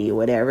PTSD,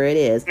 whatever it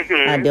is,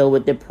 I deal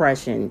with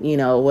depression,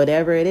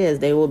 whatever it is,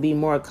 they will be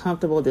more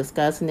comfortable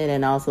discussing it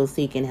and also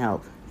seeking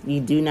help.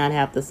 You do not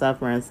have to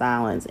suffer in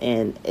silence,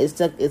 and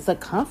it's a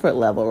comfort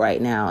level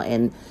right now.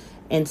 And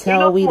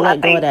until we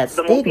let go of that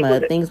stigma,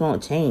 things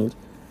won't change.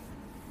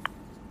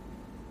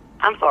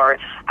 I'm sorry.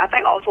 I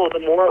think also the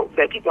more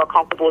that people are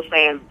comfortable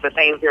saying the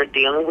things they're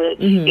dealing with,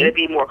 it'll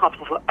be more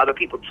comfortable for other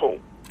people too.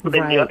 So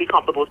then they'll be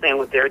comfortable saying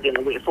what they're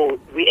dealing with. So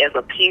we as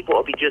a people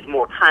will be just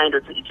more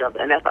kinder to each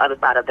other, and that's the other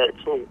side of that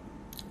too.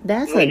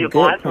 That's when a you're good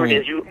going through point.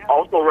 this, you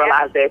also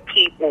realize that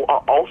people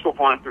are also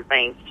going through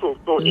things too.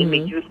 So it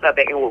makes you step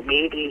back and, well,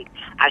 maybe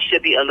I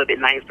should be a little bit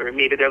nicer.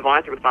 Maybe they're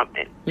going through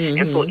something.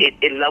 And so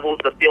it levels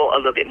the field a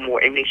little bit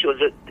more. It makes you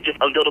just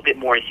a little bit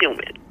more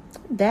human.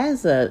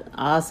 That's an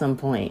awesome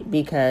point,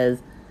 because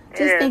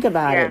just think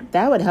about it.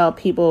 That would help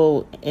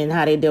people in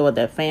how they deal with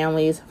their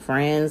families,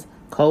 friends,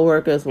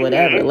 co-workers,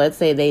 whatever. Let's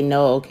say they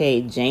know,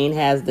 okay, Jane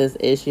has this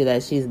issue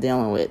that she's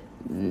dealing with.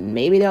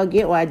 Maybe they'll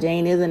get why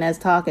Jane isn't as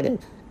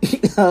talkative.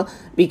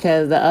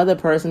 Because the other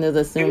person is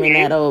assuming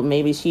that, oh,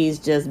 maybe she's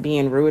just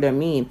being rude or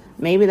mean.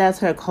 Maybe that's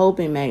her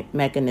coping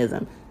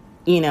mechanism,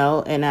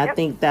 and I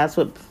think that's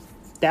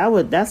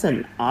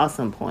an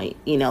awesome point.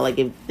 Like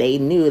if they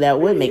knew,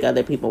 that would make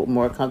other people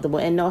more comfortable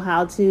and know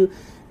how to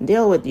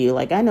deal with you.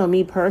 Like I know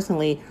me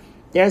personally,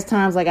 there's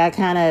times like I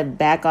kind of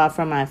back off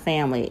from my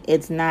family.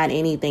 It's not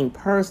anything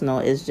personal.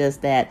 It's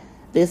just that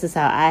this is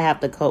how I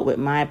have to cope with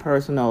my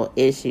personal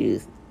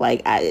issues.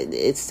 Like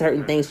it's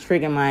certain things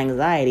trigger my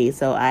anxiety,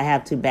 so I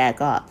have to back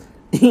off,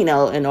 in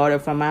order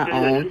for my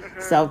own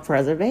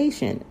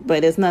self-preservation.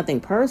 But it's nothing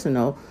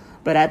personal.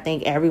 But I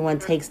think everyone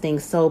takes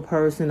things so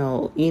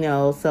personal,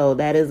 so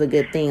that is a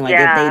good thing. Like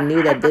if they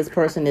knew that this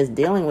person is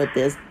dealing with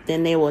this,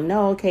 then they will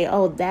know, okay,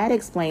 oh, that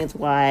explains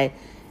why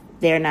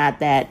they're not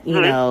that,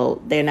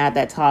 they're not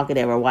that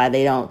talkative, or why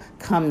they don't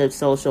come to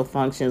social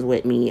functions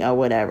with me or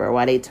whatever,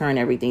 why they turn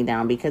everything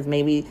down, because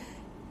maybe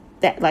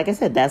that, like I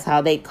said, that's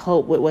how they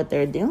cope with what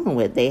they're dealing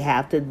with. They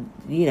have to,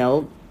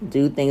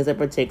 do things a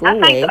particular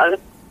way. I think the other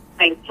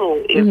thing,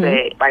 too, is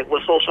that, like,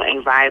 with social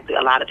anxiety,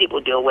 a lot of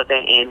people deal with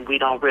it, and we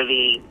don't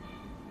really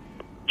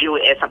view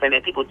it as something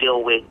that people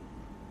deal with.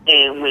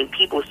 And when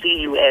people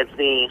see you as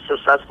being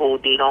successful,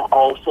 they don't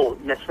also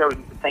necessarily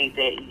think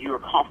that you're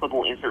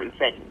comfortable in certain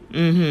settings.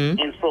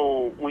 And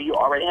so when you're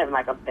already having,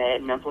 like, a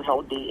bad mental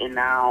health day, and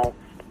now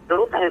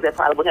those things that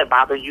probably would have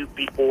bothered you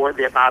before,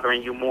 they're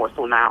bothering you more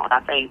so now. And I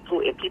think, too,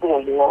 if people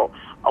were more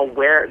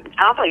aware,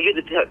 I don't think you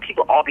could tell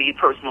people all these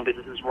personal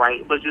businesses,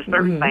 right? But just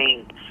certain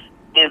things.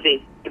 And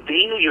if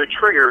they knew your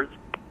triggers,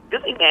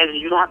 just imagine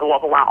you don't have to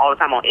walk around all the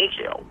time on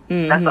eggshell.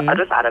 That's the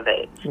other side of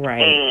that.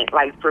 Right. And,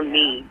 like, for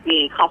me,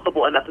 being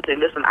comfortable enough to say,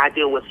 listen, I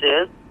deal with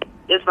this.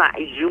 It's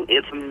not you,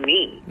 it's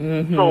me.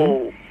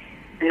 So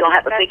They don't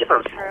have to That's take it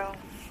so personal. true.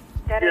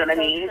 That You know is what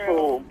I so mean?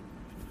 true.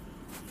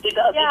 So it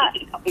does. Yeah.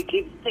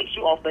 It takes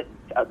you off the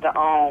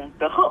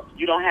hook.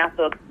 You don't have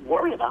to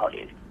worry about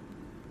it.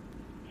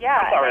 Yeah.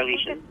 I'm sorry, and I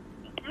think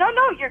Alicia.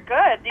 No, you're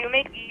good.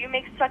 You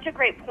make such a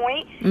great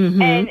point.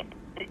 Mm-hmm. And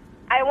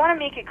I want to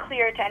make it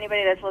clear to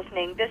anybody that's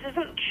listening, this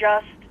isn't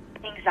just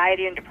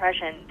anxiety and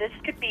depression. This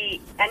could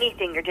be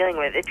anything you're dealing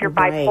with. If you're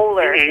Right.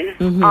 bipolar,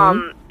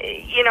 Mhm.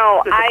 you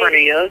know,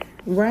 Schizophrenia.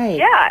 Right.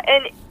 yeah,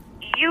 and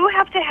you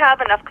have to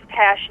have enough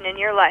compassion in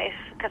your life,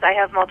 because I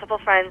have multiple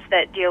friends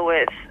that deal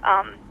with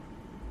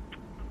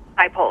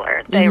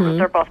bipolar.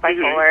 They're both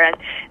bipolar, and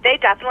they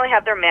definitely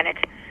have their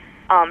manic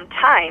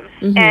times.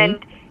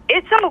 And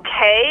it's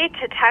okay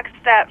to text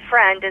that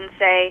friend and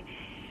say,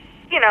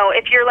 you know,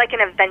 if you're like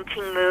in a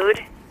venting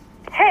mood,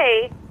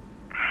 hey,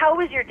 how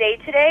was your day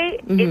today?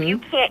 If you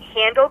can't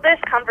handle this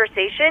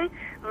conversation,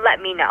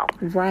 let me know.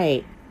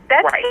 Right.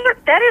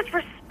 That is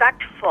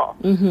respectful.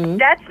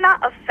 That's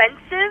not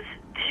offensive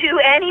to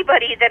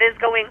anybody that is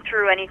going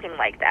through anything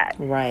like that.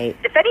 Right.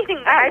 If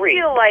anything, I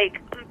feel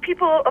like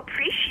people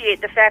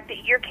appreciate the fact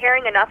that you're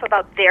caring enough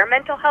about their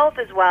mental health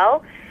as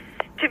well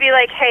to be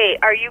like, hey,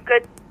 are you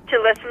good to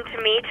listen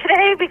to me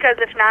today? Because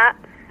if not,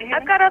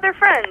 I've got other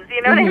friends.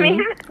 You know what I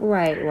mean?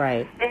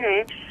 Right.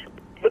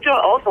 But you're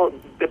also,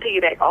 to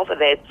piggyback off of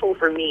that, too,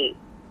 for me,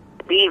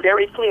 being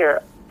very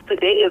clear,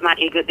 today is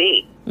not a good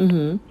day.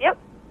 Yep.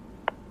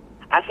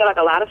 I feel like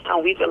a lot of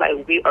times we feel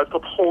like we are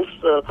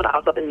supposed to put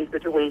ourselves in these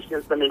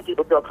situations to make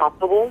people feel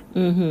comfortable,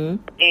 and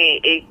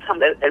it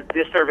comes as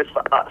disservice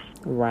for us.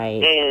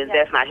 Right. And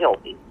that's not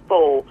healthy.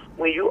 So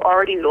when you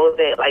already know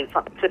that, like,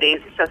 today's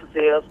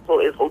sensitive, so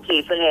it's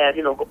okay to have,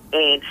 you know,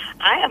 and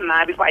I am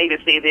not, before I even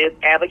say this,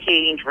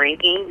 advocating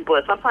drinking,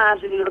 but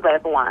sometimes you need a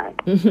glass of wine.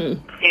 And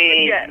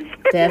Yes.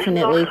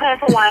 Definitely. A glass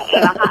of wine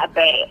and a hot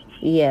bath.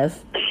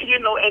 Yes. You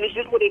know, and it's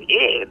just what it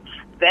is.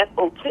 That's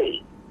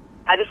okay.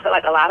 I just feel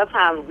like a lot of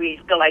times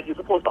we feel like you're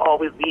supposed to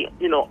always be,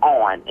 you know,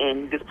 on,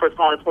 and this person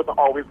is supposed to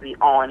always be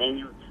on, and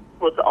you're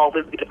supposed to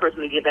always be the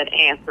person to give that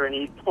answer, and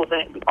you're supposed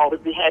to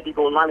always be happy,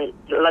 go lucky,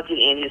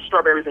 and your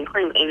strawberries and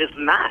cream, and it's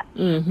not. But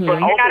You're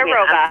not a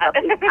robot.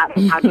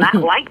 I'm not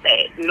like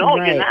that. No,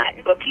 Right. you're not.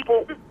 But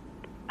people,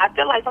 I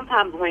feel like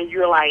sometimes when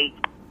you're like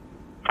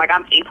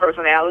I'm a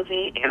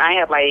personality, and I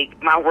have,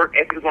 like, my work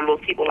ethic is one of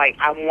those people, like,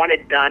 I want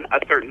it done a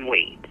certain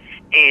way,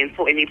 and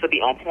so it needs to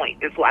be on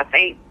point. And so I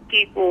think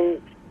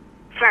people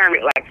find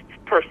it like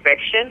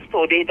perfection,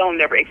 so they don't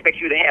never expect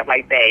you to have,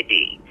 like, bad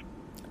days.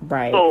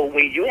 Right. So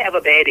when you have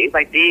a bad day, it's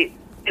like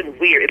it's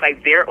weird. It's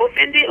like they're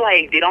offended,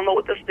 like they don't know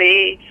what to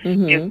say,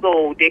 and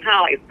so they kind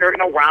of like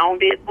skirting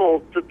around it.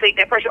 So to take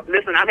that pressure,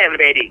 listen, I'm having a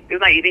bad day. It's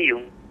not even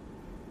you.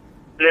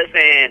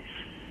 Listen,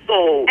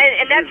 so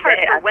And that's hard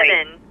for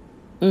women.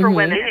 For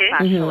women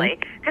especially,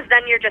 because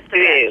then you're just a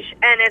bitch,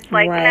 and it's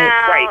like,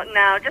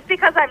 no, just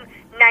because I'm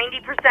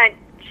 90%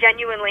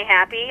 genuinely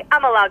happy,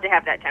 I'm allowed to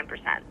have that 10%.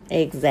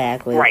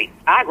 Exactly. Right.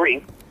 I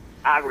agree.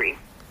 All right.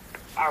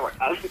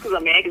 Because a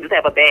man can just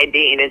have a bad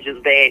day and it's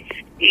just bad.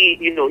 He's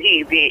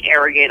being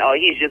arrogant or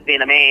he's just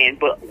being a man,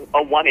 but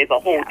a woman is a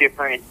whole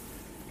different.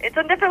 It's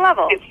a different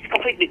level. It's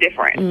completely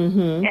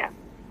different. Yeah.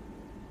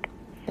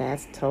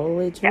 That's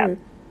totally true. Yep.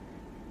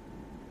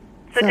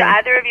 So do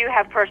either of you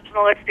have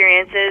personal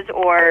experiences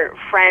or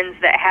friends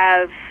that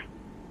have,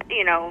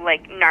 you know,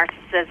 like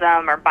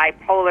narcissism or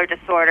bipolar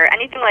disorder,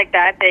 anything like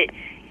that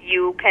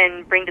you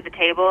can bring to the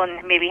table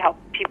and maybe help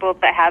people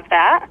that have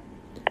that?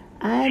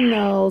 I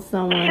know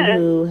someone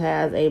who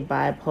has a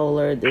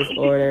bipolar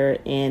disorder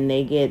and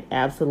they get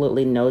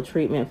absolutely no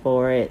treatment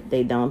for it.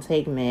 They don't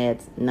take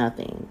meds,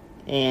 nothing.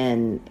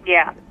 And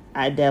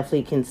I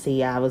definitely can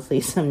see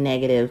obviously some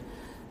negative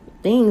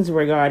things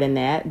regarding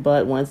that,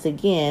 but once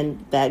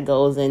again, that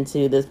goes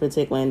into this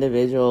particular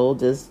individual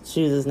just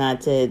chooses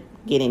not to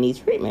get any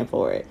treatment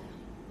for it,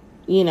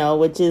 you know,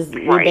 which is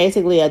you're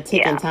basically a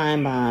ticking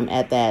time bomb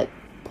at that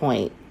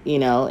point, you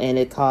know, and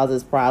it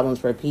causes problems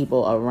for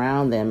people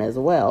around them as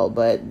well.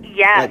 But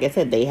like I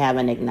said, they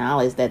haven't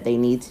acknowledged that they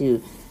need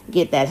to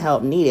get that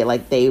help needed.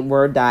 Like they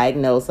were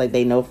diagnosed, like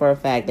they know for a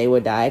fact they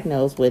were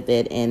diagnosed with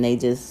it and they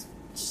just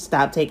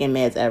stopped taking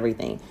meds,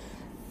 everything.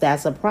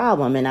 That's a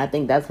problem, and I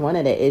think that's one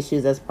of the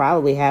issues that's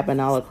probably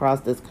happened all across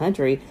this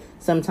country.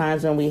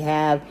 Sometimes when we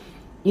have,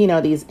 you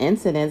know, these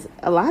incidents,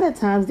 a lot of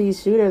times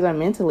these shooters are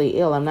mentally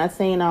ill. I'm not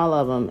saying all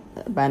of them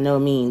by no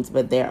means,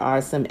 but there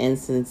are some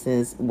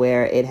instances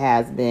where it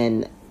has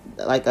been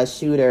like a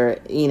shooter,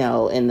 you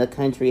know, in the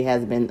country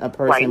has been a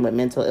person with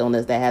mental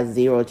illness that has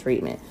zero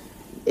treatment.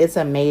 It's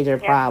a major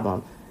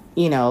problem,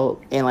 you know,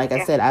 and like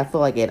I said, I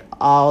feel like it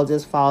all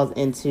just falls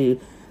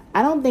into,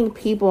 I don't think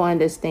people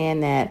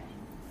understand that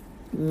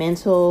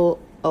mental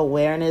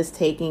awareness,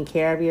 taking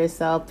care of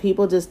yourself.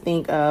 People just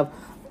think of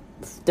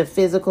the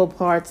physical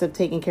parts of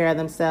taking care of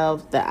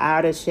themselves, the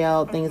outer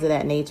shell, things of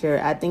that nature.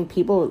 I think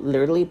people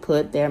literally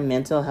put their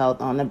mental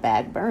health on the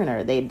back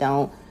burner. They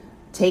don't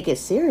take it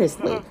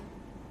seriously.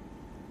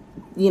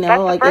 You know,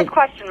 that's like the first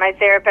question my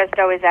therapist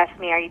always asks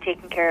me, are you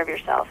taking care of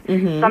yourself?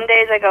 Some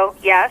days I go,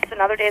 yes,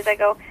 and other days I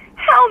go,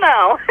 hell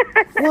no.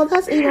 Well,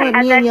 that's even with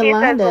And me and then she says,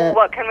 Yolanda. well,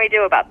 what can we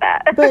do about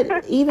that?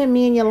 But even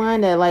me and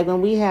Yolanda, like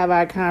when we have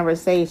our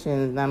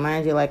conversations, now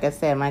mind you, like I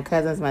said, my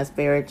cousin's my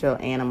spiritual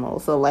animal.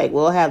 So like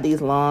we'll have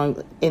these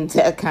long,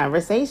 in-depth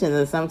conversations.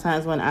 And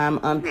sometimes when I'm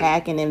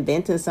unpacking and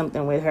venting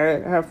something with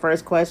her, her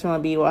first question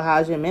would be, well,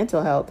 how's your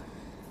mental health?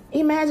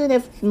 Imagine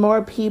if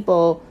more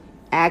people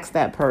ask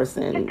that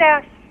person,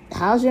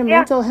 how's your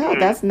mental health?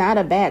 That's not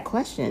a bad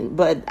question.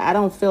 But I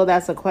don't feel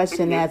that's a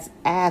question that's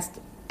asked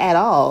at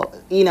all,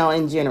 you know,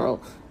 in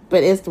general.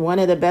 But it's one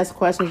of the best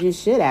questions you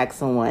should ask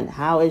someone.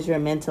 How is your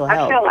mental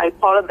health? I feel like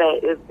part of that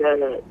is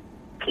that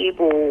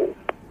people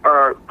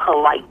are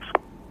polite.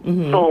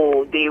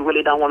 So they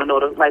really don't want to know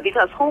like,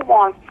 because who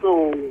wants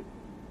to,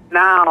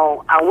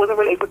 now, I wasn't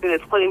really expecting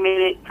this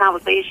 20-minute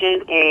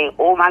conversation, and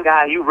oh my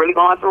God, you really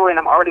going through it, and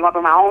I'm already going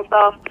through my own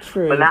stuff.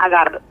 True. But now I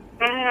got to,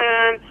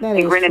 and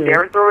grin and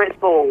bear through it.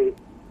 So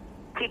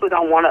people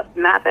don't want to,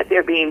 not that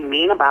they're being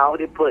mean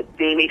about it, but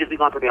they may just be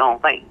going through their own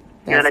thing.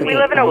 You know what I mean? We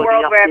live in a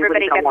world where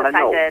everybody gets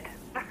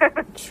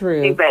offended.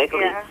 True.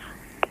 Exactly. Yeah.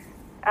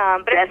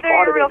 But if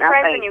they're your real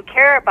friends and you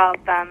care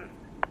about them,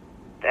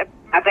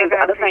 I think the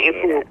other thing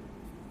is,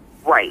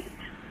 right.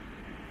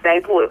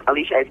 That's what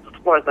Alicia as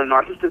far as the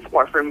narcissist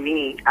part for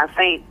me. I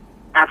think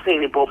I've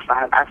seen it both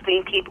sides. I've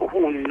seen people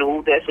who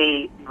knew that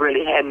they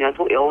really had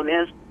mental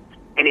illness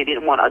and they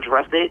didn't want to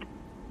address it,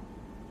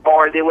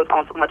 or they was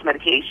on so much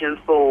medication,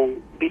 so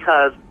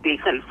because they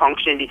couldn't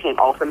function, they came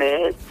off the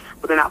meds.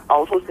 But then I've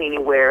also seen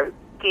it where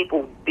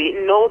people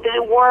didn't know they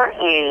were,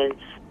 and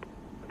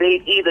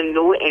they either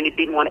knew it and they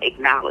didn't want to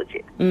acknowledge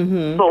it.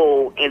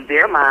 So in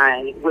their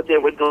mind, what they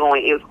were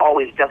doing is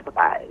always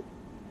justified.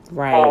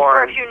 Right.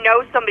 Or if you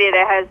know somebody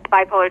that has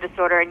bipolar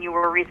disorder and you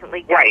were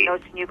recently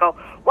diagnosed and you go,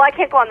 well, I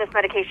can't go on this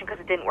medication because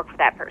it didn't work for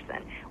that person.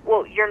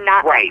 Well, you're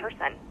not that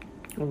person.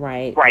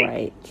 Right. Or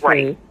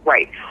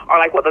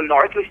like what the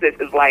narcissist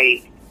is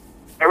like,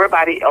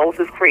 everybody else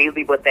is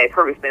crazy but that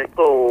person,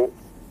 so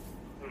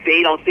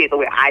they don't see it the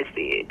way I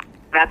see it.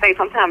 And I think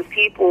sometimes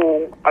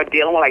people are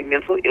dealing with like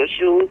mental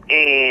issues,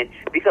 and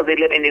because they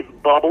live in this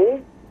bubble,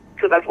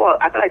 because that's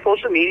what I feel like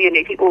social media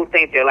make people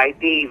think they're like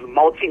these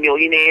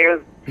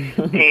multimillionaires,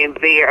 and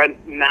they are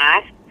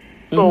not.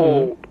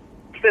 So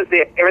since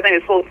everything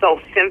is so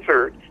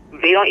self-centered,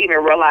 they don't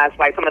even realize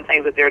like some of the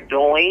things that they're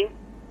doing,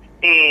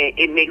 and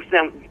it makes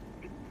them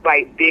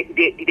like they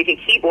can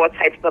keyboard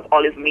type stuff,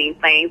 all these mean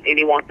things, and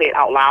they won't say it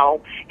out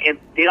loud, and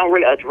they don't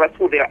really address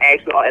who they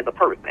actually are as a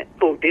person.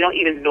 So they don't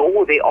even know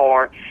who they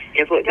are,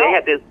 and so they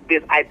have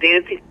this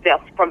identity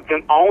theft from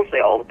their own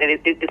selves, and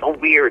it's a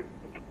weird,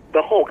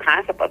 the whole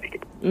concept of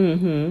it.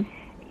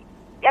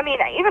 I mean,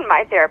 even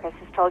my therapist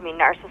has told me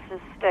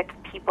narcissistic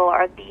people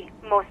are the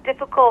most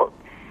difficult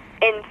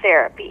in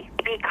therapy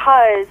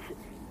because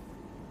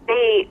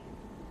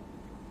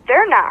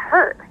they're not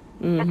hurt.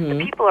 It's the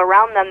people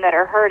around them that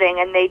are hurting,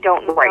 and they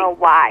don't know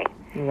why.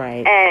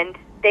 Right. And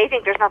they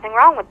think there's nothing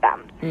wrong with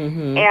them.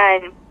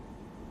 And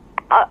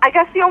I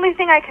guess the only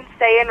thing I can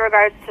say in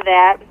regards to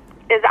that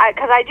is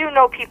because I do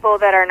know people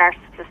that are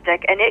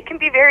narcissistic, and it can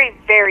be very,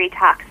 very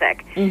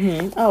toxic.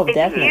 Oh,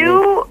 definitely. If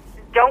you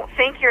don't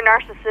think you're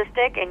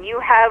narcissistic and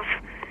you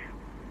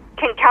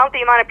can count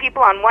the amount of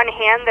people on one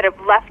hand that have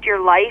left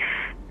your life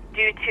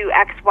due to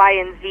X, Y,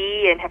 and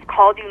Z and have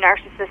called you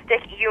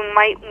narcissistic, you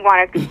might want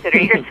to consider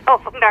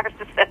yourself a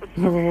narcissist.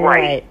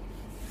 Right.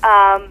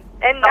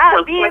 And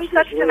not be in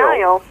such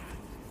denial.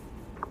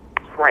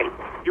 Right.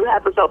 You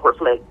have to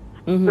self-reflect.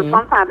 So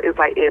sometimes it's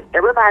like if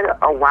everybody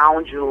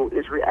around you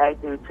is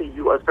reacting to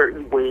you a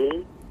certain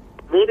way,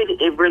 maybe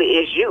it really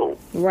is you.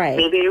 Right.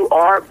 Maybe you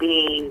are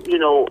being,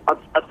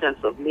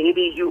 offensive.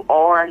 Maybe you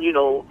are,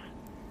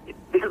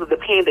 because of the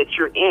pain that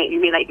you're in,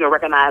 you may not even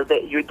recognize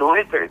that you're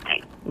doing certain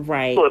things.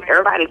 Right. So if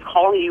everybody's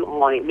calling you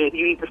on it, maybe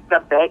you need to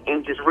step back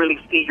and just really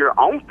see your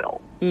own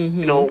self.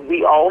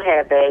 We all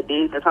have bad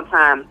days, and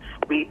sometimes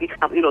we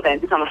become,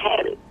 things become a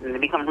habit, and they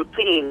become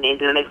routine, and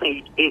then the next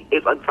thing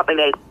it's something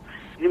that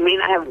you may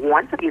not have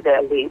wanted to be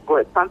that way,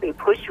 but something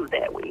pushed you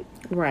that way.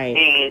 Right.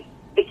 And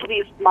it can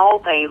be small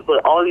things,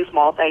 but all these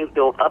small things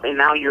build up, and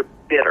now you're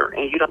bitter,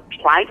 and you don't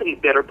try to be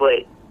bitter,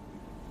 but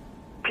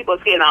people are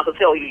scared now to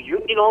tell you, you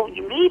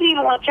maybe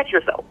even want to check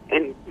yourself.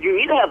 And you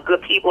need to have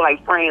good people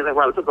like friends and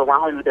relatives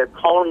around you that are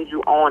calling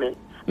you on it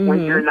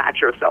when you're not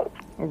yourself.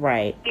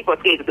 Right. People are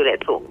scared to do that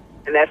too,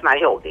 and that's not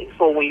healthy.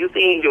 So when you're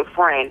seeing your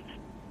friend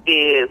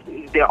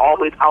they're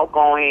always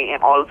outgoing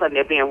and all of a sudden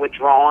they're being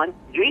withdrawn,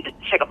 you need to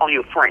check up on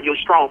your friend, your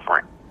strong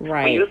friend.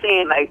 Right. When you're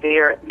saying like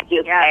they're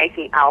just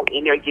acting out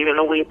and they're giving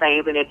away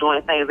things and they're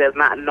doing things that's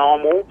not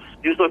normal,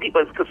 usually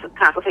people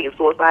contemplating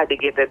suicide to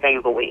get their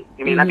things away.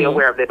 You may not be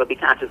aware of that, but be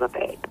conscious of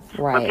that.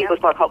 Right. When people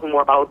start talking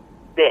more about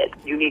that,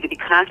 you need to be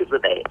conscious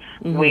of that.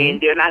 When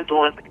they're not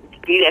doing,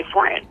 be that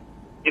friend.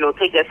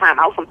 Take that time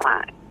out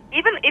sometime.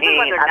 Even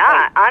when they're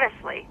not,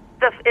 honestly.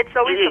 It's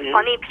always the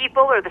funny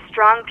people or the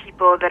strong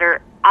people that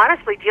are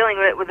honestly dealing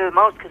with it the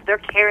most because they're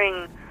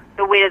carrying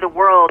the weight of the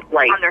world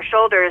Right. on their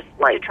shoulders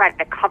Right. to try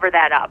to cover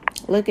that up.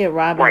 Look at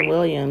Robin Right.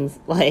 Williams.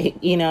 Like,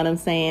 you know what I'm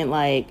saying?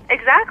 Like,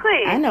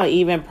 Exactly. I know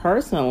even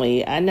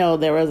personally, I know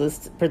there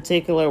was a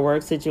particular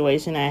work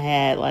situation I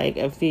had like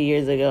a few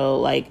years ago.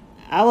 Like,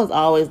 I was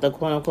always the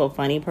quote unquote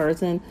funny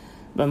person,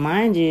 but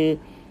mind you,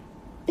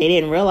 they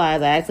didn't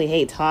realize I actually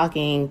hate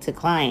talking to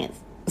clients.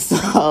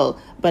 So,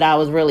 but I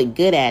was really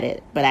good at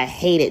it, but I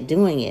hated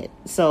doing it.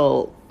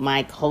 So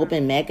my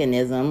coping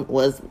mechanism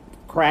was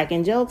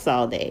cracking jokes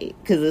all day,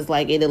 because it's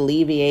like it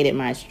alleviated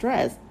my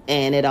stress,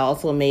 and it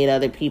also made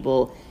other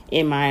people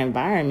in my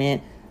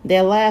environment,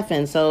 they're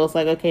laughing. So it's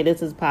like, okay,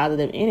 this is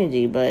positive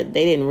energy, but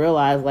they didn't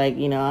realize, like,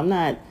 you know, I'm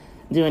not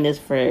doing this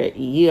for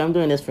you. I'm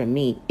doing this for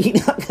me, you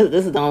know, because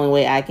this is the only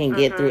way I can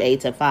get through 8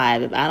 to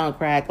 5. If I don't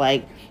crack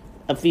like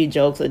a few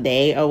jokes a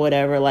day or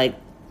whatever, like,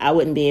 I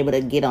wouldn't be able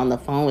to get on the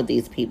phone with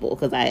these people,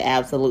 because I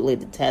absolutely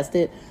detest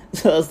it.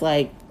 So it's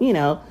like, you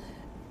know,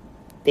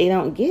 they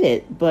don't get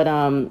it. But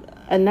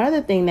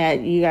another thing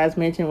that you guys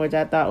mentioned, which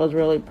I thought was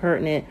really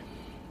pertinent,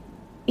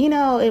 you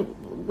know,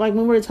 like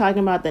when we were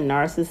talking about the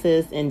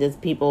narcissist and just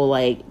people,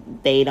 like,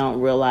 they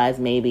don't realize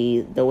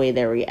maybe the way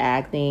they're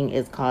reacting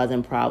is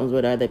causing problems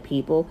with other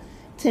people.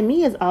 To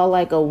me, it's all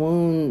like a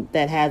wound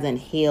that hasn't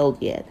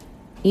healed yet.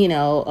 You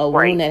know, a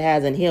Right. wound that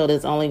hasn't healed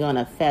is only going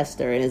to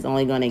fester and it's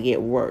only going to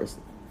get worse.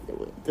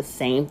 The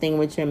same thing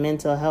with your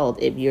mental health.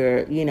 If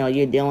you're, you know,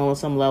 you're dealing with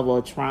some level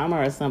of trauma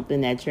or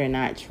something that you're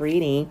not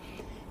treating,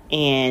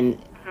 and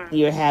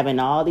you're having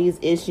all these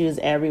issues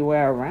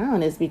everywhere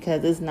around, it's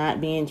because it's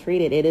not being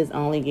treated. It is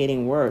only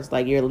getting worse.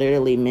 Like, you're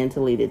literally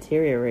mentally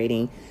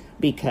deteriorating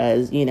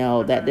because, you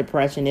know, that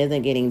depression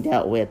isn't getting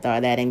dealt with,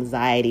 or that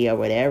anxiety or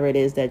whatever it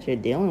is that you're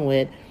dealing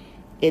with.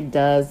 It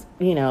does,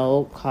 you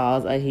know,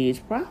 cause a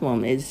huge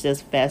problem. It's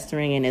just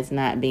festering and it's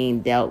not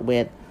being dealt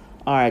with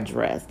or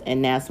addressed.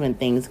 And that's when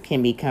things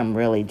can become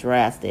really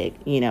drastic,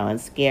 you know,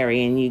 and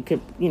scary. And you could,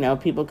 you know,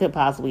 people could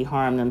possibly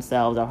harm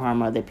themselves or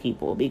harm other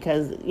people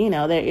because, you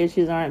know, their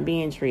issues aren't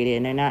being treated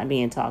and they're not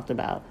being talked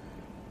about.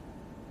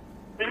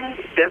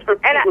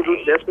 Desperate people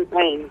do desperate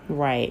things.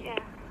 Right. Yeah.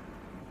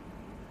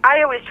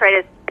 I always try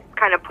to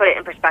kind of put it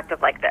in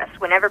perspective like this.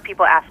 Whenever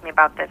people ask me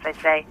about this, I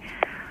say,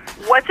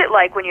 what's it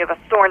like when you have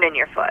a thorn in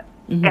your foot?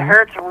 Mm-hmm. It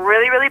hurts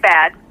really, really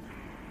bad,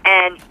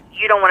 and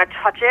you don't want to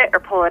touch it or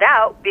pull it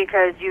out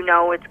because you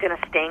know it's going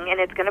to sting and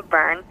it's going to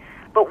burn.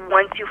 But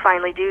once you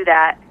finally do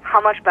that, how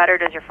much better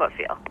does your foot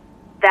feel?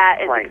 That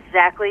is Right.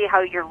 exactly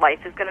how your life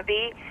is going to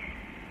be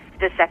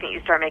the second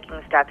you start making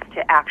the steps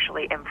to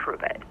actually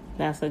improve it.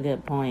 That's a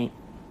good point.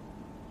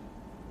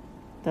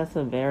 That's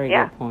a very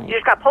Yeah. good point. You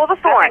just got to pull the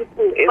thorn,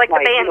 It's like the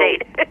like, you know,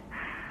 Band-Aid.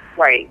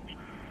 Right.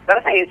 The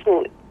other thing,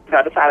 too, the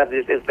other side of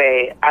this is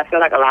that I feel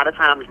like a lot of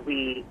times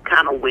we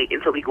kind of wait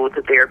until we go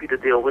to therapy to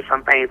deal with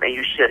some things, and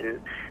you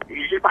shouldn't.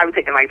 You should probably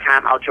taking like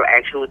time out your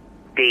actual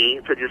day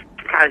to just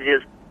kind of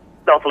just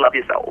self-love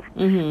yourself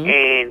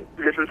and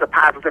listen to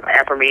positive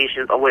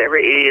affirmations or whatever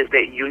it is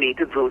that you need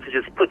to do to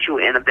just put you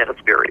in a better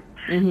spirit.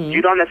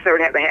 You don't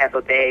necessarily have to have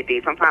a bad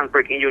day. Sometimes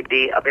breaking your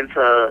day up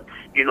into,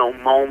 you know,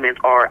 moments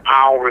or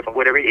hours or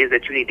whatever it is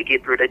that you need to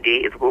get through the day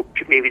is what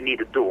you maybe need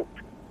to do.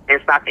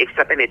 And stop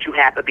accepting that you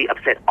have to be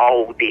upset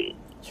all day.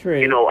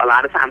 True. You know, a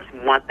lot of times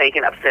one thing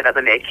can upset us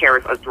and that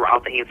carries us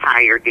throughout the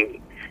entire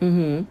day.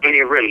 And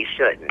it really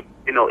shouldn't.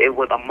 You know, it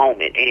was a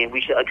moment, and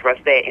we should address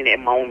that in that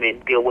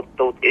moment, deal with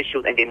those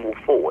issues, and then move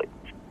forward.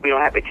 We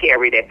don't have to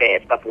carry that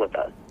bad stuff with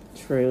us.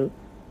 True.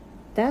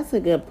 That's a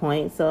good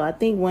point. So I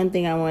think one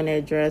thing I want to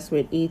address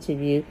with each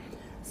of you.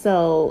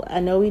 So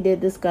I know we did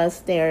discuss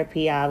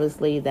therapy.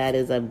 Obviously, that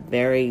is a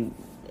very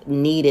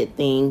needed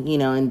thing, you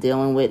know, in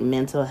dealing with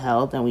mental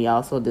health. And we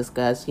also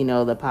discussed, you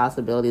know, the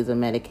possibilities of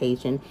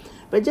medication.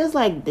 But just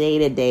like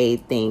day-to-day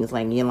things,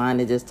 like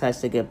Yolanda just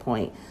touched a good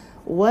point.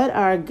 What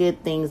are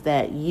good things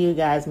that you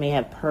guys may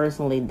have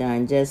personally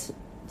done just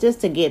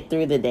to get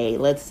through the day?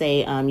 Let's say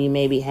you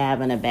may be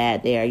having a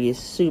bad day or you're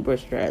super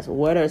stressed.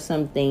 What are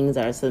some things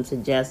or some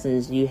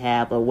suggestions you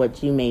have of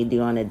what you may do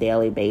on a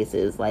daily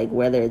basis, like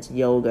whether it's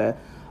yoga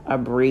or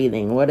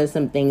breathing? What are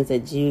some things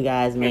that you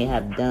guys may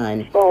have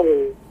done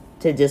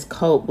to just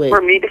cope with?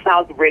 For me, this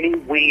sounds really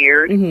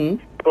weird,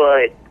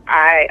 but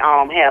I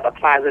have a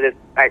closet. That's,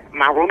 like,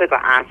 my room is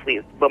an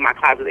ensuite, but my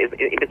closet is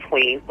in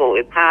between, so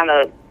it's kind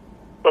of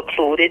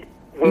secluded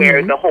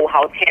where the whole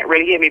house can't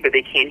really hear me, but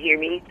they can hear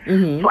me.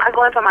 So I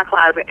go into my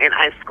closet and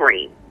I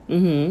scream.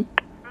 And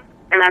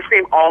I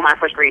scream all my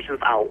frustrations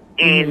out,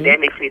 and that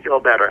makes me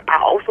feel better.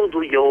 I also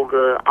do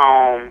yoga.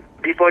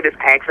 Before this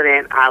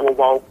accident, I will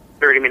walk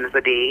 30 minutes a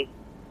day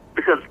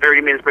because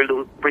 30 minutes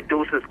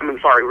releases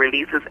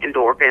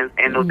endorphins,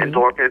 and those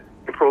endorphins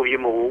improve your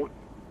mood.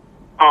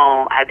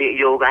 I did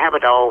yoga. I have a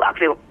dog.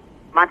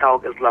 My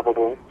dog is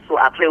lovable, so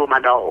I play with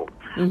my dog.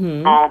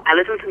 I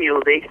listen to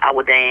music. I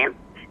would dance.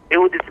 It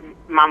was just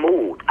my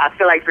mood. I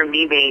feel like for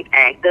me, being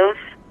active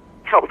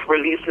helps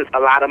releases a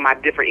lot of my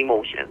different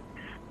emotions.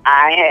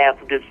 I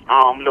have this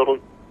little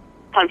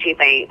punching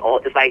thing,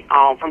 or it's like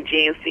from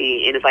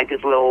GNC, and it's like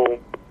this little,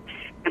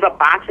 it's a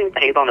boxing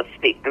thing on a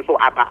stick, and so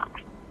I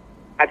box.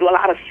 I do a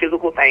lot of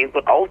physical things,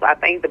 but also I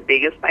think the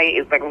biggest thing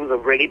is like it was a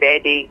really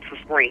bad day to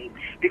scream.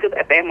 Because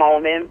at that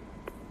moment,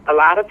 a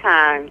lot of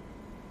times,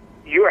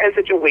 you're in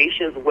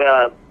situations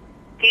where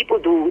people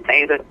do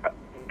things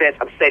that's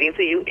upsetting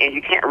to you, and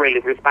you can't really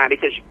respond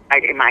because,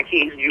 like in my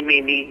case, you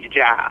may need your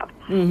job,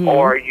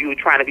 or you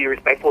trying to be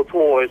respectful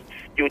towards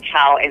your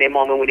child in that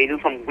moment when they do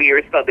some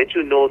weird stuff that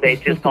you know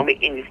that just don't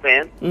make any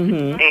sense,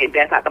 and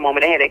that's not the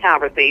moment they had that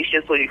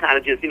conversation, so you kind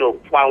of just,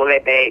 swallow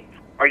that back,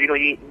 or,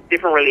 you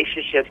different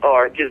relationships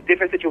or just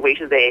different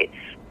situations that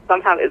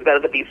sometimes it's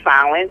better to be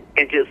silent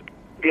and just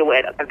deal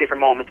with at a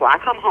different moment. So I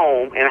come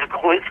home and I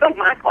go into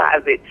my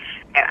closet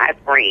and I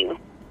scream.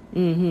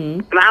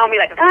 And I don't mean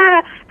like,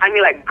 I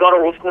mean like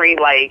guttural scream,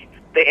 like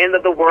the end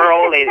of the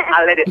world, and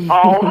I let it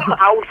all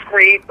out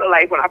scream. So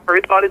like when I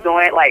first started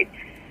doing it, like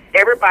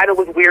everybody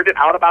was weirded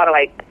out about it,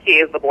 like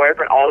kids, the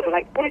boyfriend, all of them,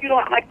 like, what are you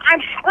doing? I'm like,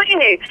 I'm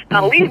screaming.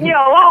 Now leave me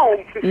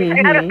alone.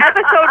 And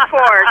episode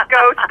 4,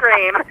 go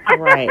scream.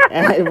 Right,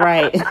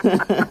 right.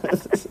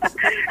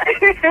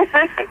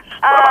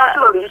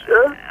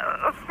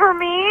 For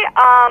me,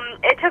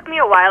 it took me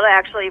a while to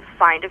actually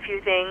find a few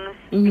things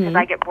because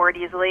I get bored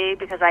easily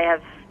because I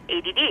have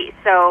ADD.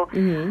 So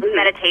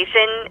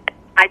meditation,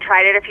 I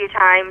tried it a few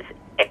times.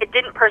 It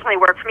didn't personally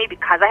work for me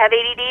because I have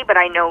ADD, but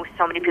I know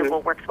so many people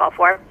it works well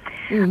for.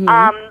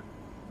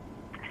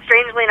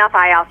 Strangely enough,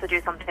 I also do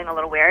something a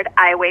little weird.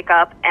 I wake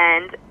up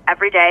and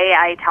every day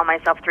I tell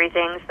myself 3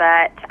 things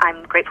that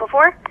I'm grateful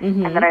for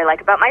and that I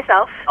like about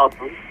myself.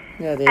 Awesome.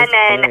 Yeah, and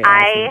then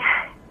I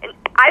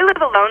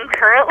live alone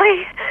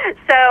currently,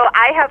 so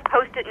I have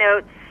Post-it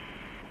notes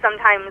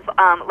sometimes,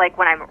 like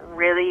when I'm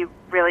really,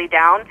 really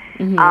down,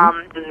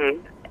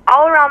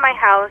 all around my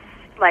house.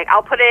 Like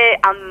I'll put it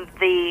on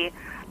the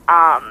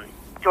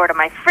door to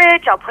my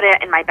fridge. I'll put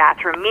it in my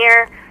bathroom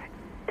mirror.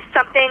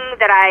 Something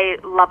that I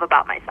love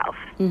about myself,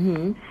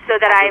 so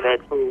that I'm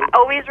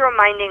always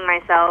reminding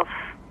myself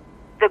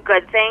the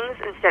good things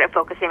instead of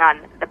focusing on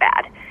the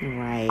bad.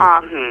 Right.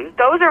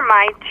 Those are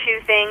my 2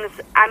 things.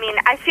 I mean,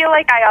 I feel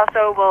like I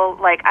also will,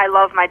 like, I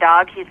love my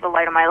dog. He's the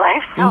light of my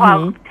life, so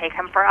I'll take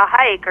him for a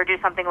hike or do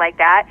something like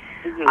that.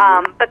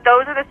 But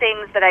those are the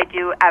things that I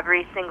do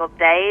every single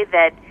day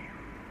that,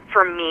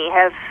 for me,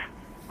 have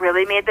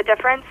really made the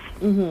difference.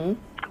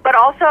 But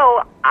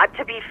also,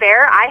 to be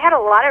fair, I had a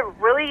lot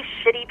of really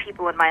shitty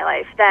people in my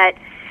life that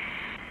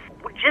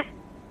just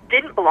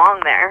didn't belong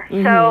there.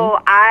 So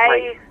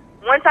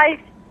once I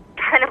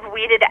kind of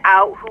weeded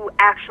out who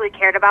actually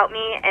cared about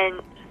me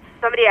and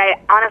somebody I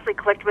honestly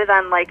clicked with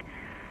on, like,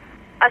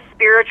 a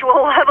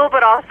spiritual level,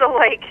 but also,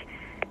 like,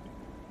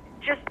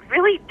 just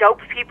really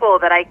dope people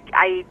that I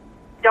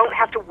don't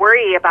have to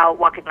worry about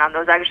walking on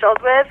those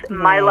eggshells with,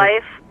 my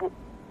life,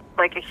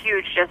 like, a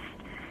huge just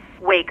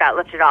weight got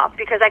lifted off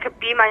because I could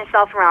be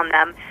myself around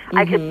them.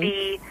 I could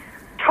be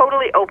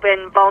totally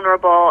open,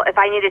 vulnerable. If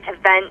I needed to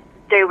vent,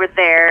 they were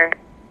there.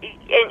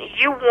 And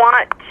you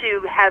want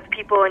to have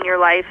people in your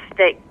life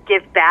that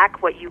give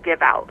back what you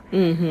give out.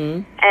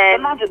 And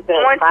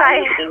once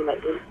I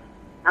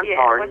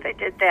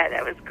did that,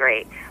 that was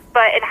great.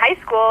 But in high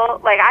school,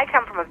 like, I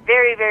come from a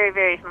very, very,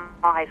 very small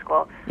high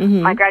school.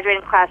 My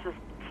graduating class was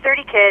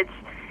 30 kids.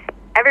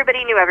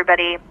 Everybody knew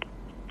everybody.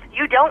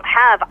 You don't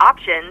have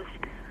options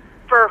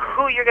for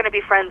who you're going to be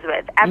friends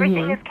with.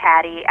 Everything is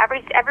catty.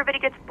 Everybody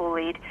gets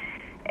bullied.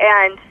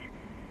 And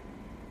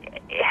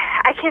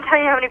I can't tell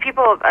you how many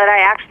people that I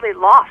actually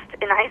lost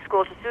in high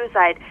school to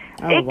suicide.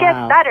 It gets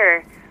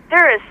better.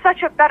 There is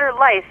such a better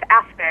life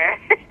after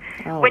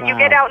when you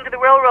get out into the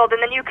real world,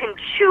 and then you can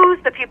choose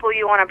the people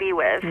you want to be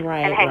with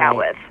and hang out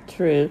with.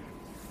 True.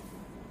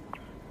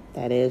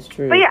 That is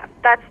true. But yeah,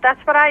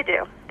 that's what I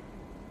do.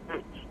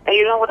 And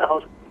you know what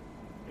else?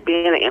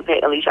 Being an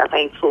empath, Alicia, I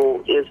think,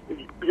 too, is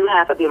you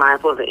have to be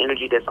mindful of the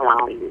energy that's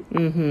around you.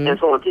 And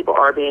so when people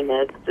are being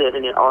negative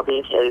and they're all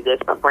being carried, that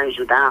stuff brings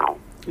you down.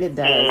 It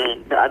does.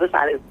 And the other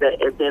side is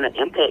that as being an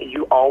empath,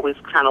 you always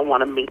kind of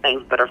want to make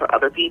things better for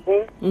other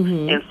people.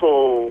 And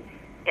so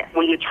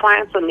when you're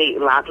trying to make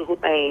logical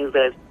things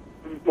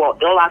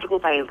illogical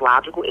things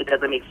logical, it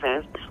doesn't make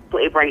sense. So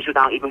it brings you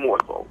down even more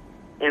so.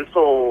 And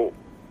so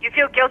you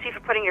feel guilty for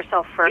putting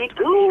yourself first. You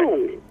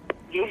do.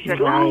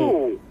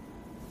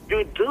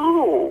 You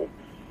do.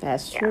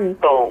 That's true.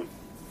 So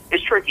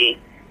it's tricky.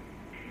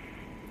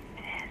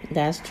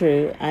 That's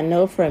true. I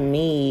know for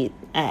me,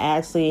 I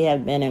actually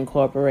have been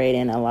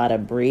incorporating a lot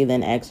of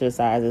breathing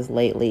exercises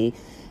lately.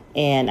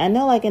 And I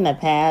know, like, in the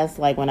past,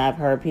 like, when I've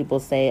heard people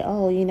say,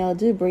 oh,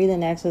 do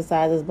breathing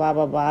exercises, blah,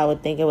 blah, blah, I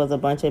would think it was a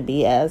bunch of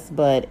BS,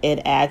 but it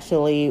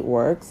actually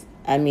works.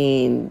 I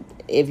mean,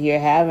 if you're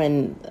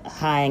having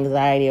high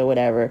anxiety or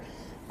whatever,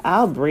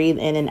 I'll breathe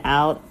in and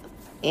out,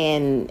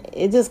 and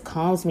it just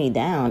calms me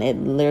down. It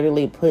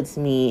literally puts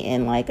me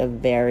in, like, a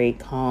very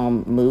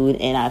calm mood,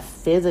 and I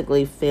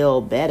physically feel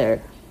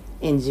better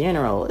in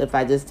general. If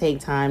I just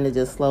take time to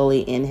just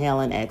slowly inhale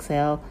and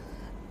exhale,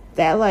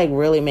 that, like,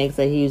 really makes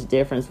a huge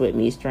difference with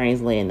me,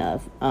 strangely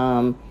enough.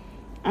 I'm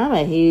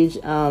a huge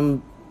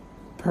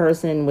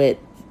person with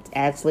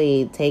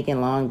actually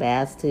taking long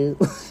baths too.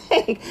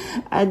 Like,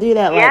 I do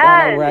that like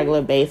on a Yes.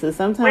 regular basis.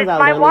 Sometimes With I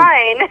my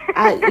literally,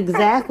 wine.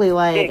 exactly,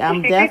 like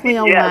I'm definitely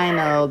a Yes.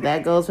 wino.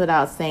 That goes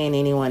without saying.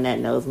 Anyone that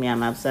knows me,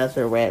 I'm obsessed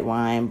with red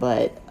wine.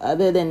 But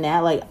other than that,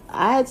 like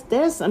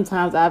there's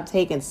sometimes I've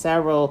taken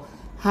several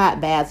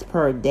hot baths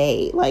per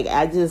day. Like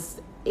it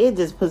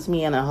just puts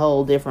me in a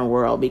whole different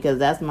world because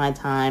that's my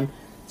time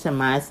to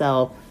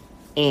myself,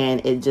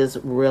 and it just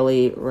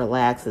really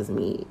relaxes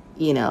me,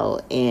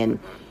 and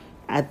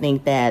I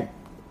think that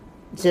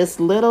just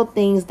little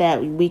things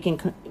that we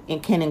can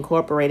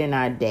incorporate in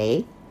our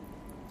day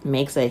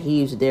makes a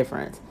huge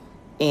difference.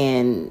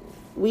 And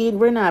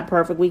we're not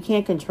perfect. We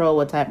can't control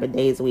what type of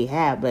days we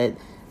have, but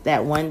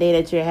that one day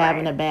that you're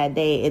having a bad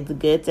day, it's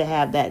good to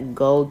have that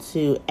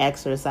go-to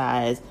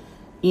exercise,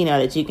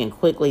 that you can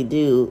quickly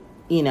do,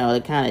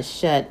 to kind of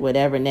shut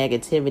whatever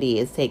negativity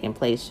is taking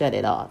place, shut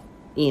it off.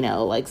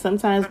 Like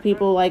sometimes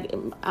people like,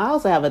 I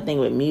also have a thing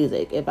with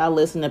music. If I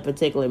listen to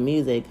particular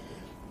music,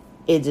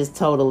 it just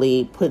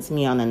totally puts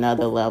me on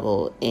another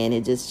level and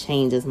it just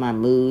changes my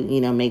mood,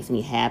 makes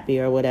me happy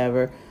or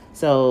whatever.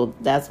 So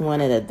that's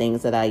one of the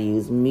things that I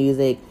use.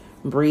 Music,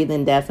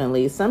 breathing,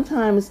 definitely.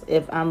 Sometimes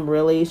if I'm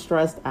really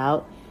stressed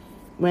out,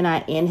 when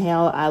I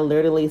inhale, I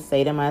literally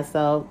say to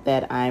myself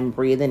that I'm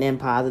breathing in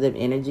positive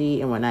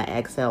energy. And when I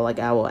exhale, like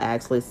I will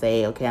actually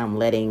say, okay, I'm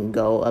letting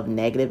go of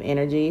negative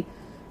energy.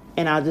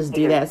 And I'll just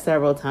do that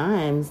several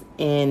times.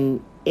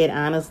 And it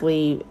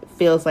honestly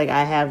feels like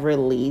I have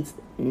released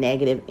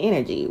negative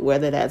energy.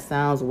 Whether that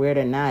sounds weird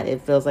or not,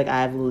 it feels like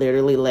I've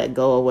literally let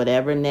go of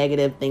whatever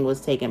negative thing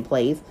was taking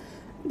place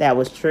that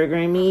was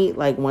triggering me.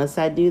 Like once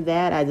I do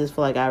that, I just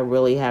feel like I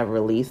really have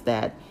released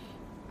that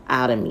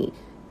out of me.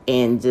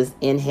 And just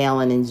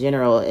inhaling in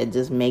general, it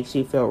just makes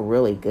you feel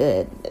really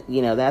good.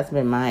 That's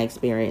been my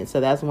experience. So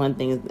that's one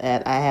thing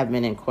that I have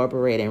been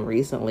incorporating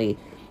recently,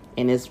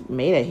 and it's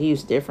made a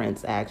huge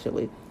difference,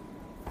 actually.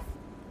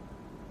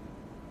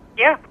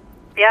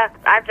 Yeah,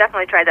 I've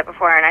definitely tried that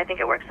before, and I think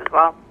it works as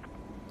well.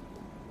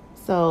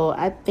 So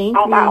I think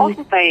I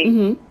also think,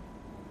 Mm-hmm.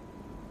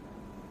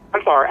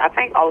 I'm sorry, I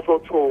think also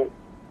too,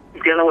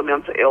 dealing with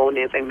mental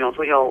illness and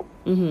mental health,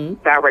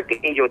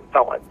 directing your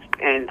thoughts.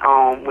 And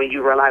when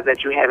you realize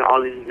that you're having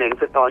all these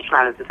negative thoughts,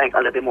 trying to think a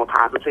little bit more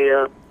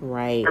positive.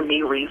 Right. For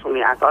me,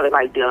 recently, I started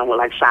like dealing with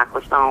like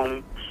chakra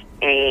stones,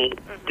 and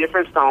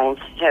different stones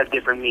have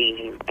different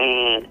meanings.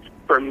 And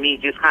for me,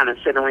 just kind of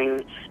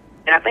centering,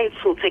 and I think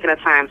too, taking the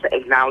time to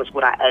acknowledge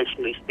what I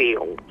actually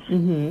feel.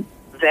 Mm-hmm.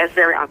 That's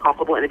very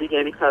uncomfortable in the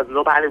beginning because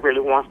nobody really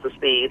wants to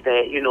see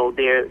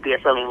that, they're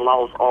feeling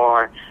lost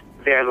or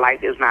their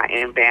life is not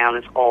in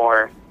balance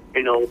or,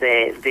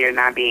 that they're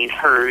not being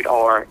heard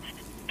or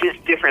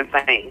just different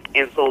things.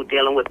 And so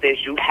dealing with this,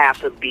 you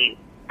have to be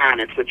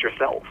honest with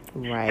yourself.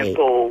 Right. And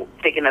so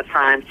taking the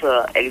time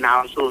to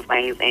acknowledge those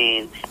things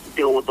and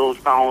deal with those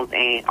thoughts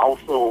and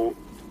also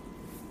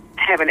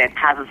having that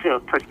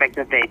positive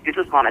perspective that this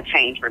is going to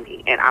change for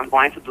me and I'm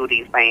going to do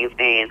these things.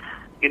 And,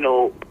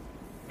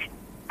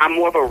 I'm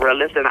more of a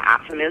realist than an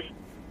optimist.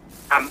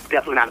 I'm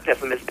definitely not a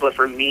pessimist, but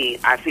for me,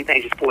 I see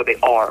things just for what they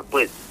are.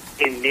 But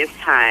in this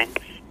time,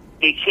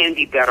 it can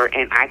be better,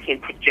 and I can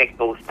project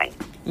those things.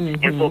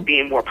 Mm-hmm. And so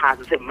being more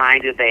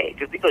positive-minded that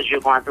just because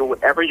you're going through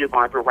whatever you're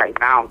going through right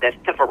now, that's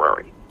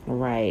temporary.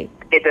 Right.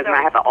 It does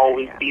not have to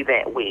always be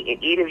that way.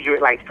 And even if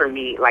you're, like, for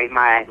me, like,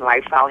 my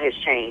lifestyle has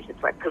changed.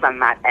 It's like because I'm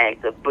not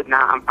active, but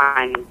now I'm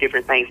finding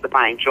different things to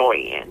find joy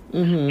in.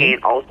 Mm-hmm.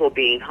 And also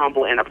being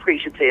humble and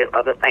appreciative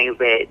of the things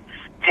that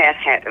have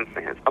happened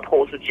since,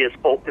 opposed to just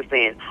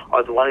focusing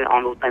or dwelling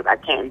on those things I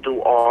can't do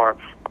or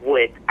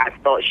what I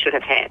thought should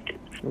have happened.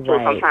 Right. So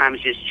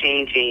sometimes just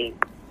changing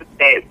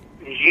that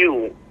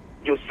your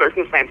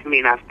circumstances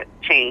may not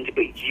change,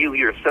 but you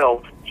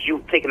yourself,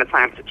 you taking the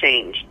time to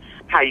change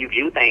how you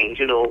view things.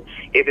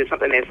 If it's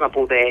something that's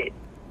simple, that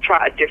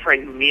try a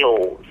different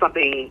meal,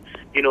 something,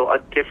 a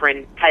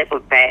different type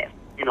of bath,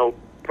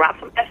 drop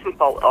some Epsom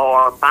salt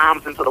or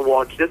bombs into the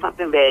water, just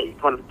something that is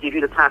going to give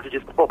you the time to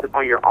just focus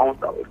on your own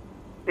self.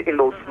 Taking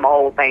those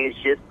small things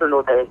just to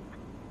know that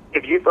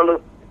if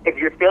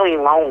you're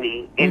feeling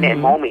lonely in that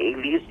moment, at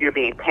least you're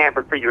being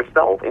pampered for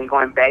yourself and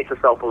going back to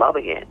self-love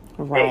again.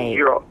 Right.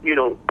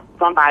 That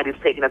somebody's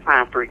taking the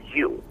time for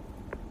you.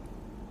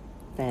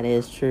 That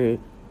is true.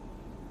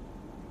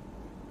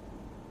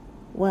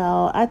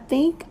 Well, I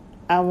think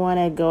I want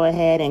to go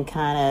ahead and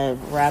kind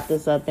of wrap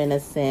this up in a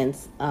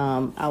sense.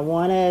 I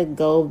want to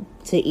go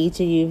to each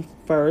of you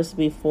first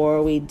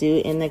before we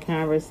do end the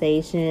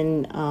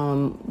conversation.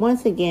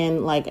 Once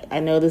again, like I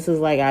know this is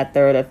like our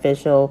third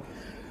official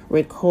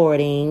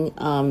recording.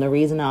 The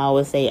reason I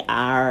always say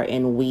our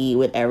and we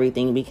with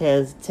everything,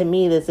 because to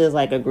me this is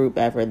like a group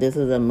effort. This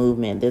is a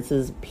movement. This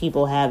is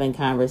people having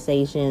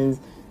conversations,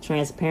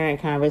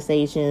 transparent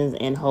conversations,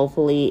 and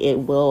hopefully it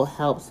will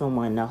help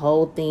someone. The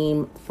whole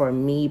theme for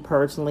me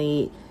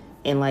personally,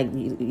 and like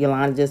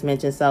Yolanda just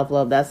mentioned,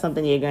 self-love, that's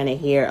something you're going to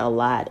hear a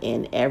lot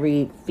in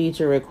every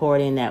future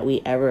recording that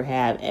we ever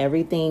have.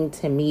 Everything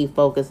to me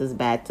focuses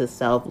back to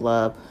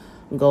self-love.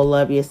 Go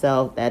love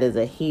yourself. That is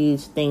a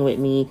huge thing with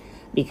me.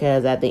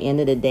 because at the end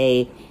of the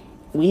day,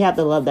 we have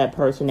to love that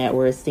person that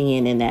we're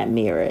seeing in that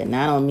mirror. And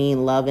I don't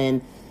mean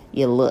loving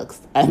your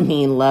looks. I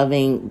mean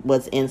loving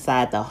what's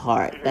inside the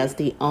heart. That's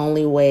the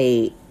only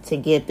way to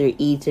get through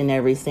each and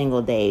every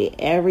single day.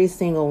 Every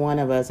single one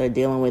of us are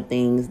dealing with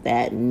things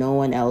that no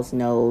one else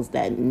knows,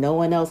 that no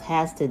one else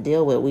has to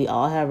deal with. We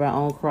all have our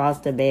own cross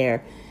to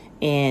bear.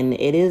 And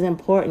it is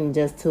important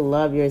just to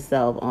love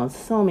yourself on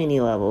so many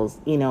levels,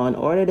 in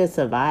order to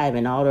survive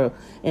and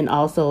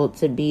also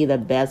to be the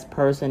best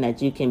person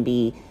that you can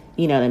be,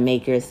 to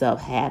make yourself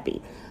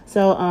happy.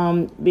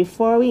 So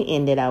before we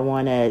end it, I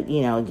want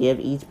to, give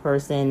each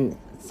person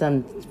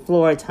some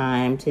floor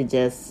time to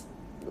just,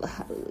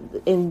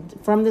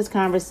 from this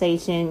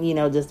conversation,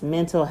 just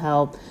mental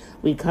health.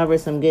 We cover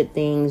some good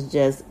things,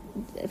 just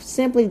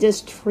simply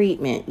just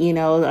treatment,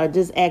 or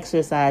just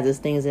exercises,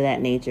 things of that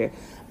nature.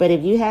 But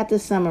if you had to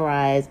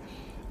summarize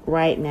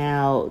right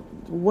now,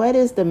 what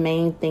is the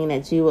main thing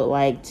that you would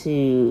like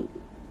to,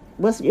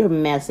 what's your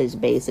message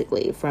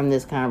basically from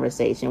this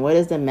conversation? What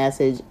is the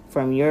message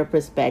from your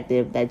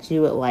perspective that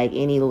you would like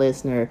any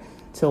listener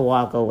to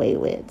walk away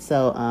with?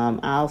 So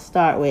I'll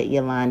start with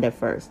Yolanda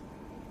first.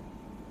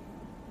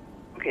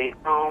 Okay.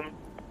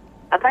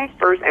 I think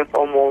first and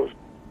foremost,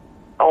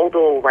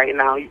 although right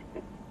now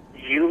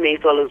you may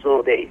feel as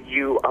though that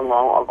you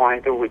alone are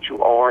going through what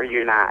you are,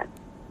 you're not.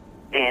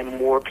 And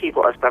more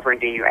people are suffering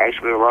than you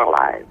actually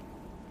realize.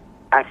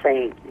 I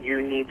think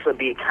you need to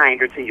be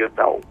kinder to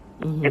yourself.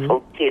 Mm-hmm. It's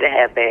okay to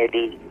have bad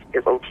days.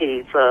 It's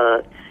okay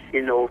to,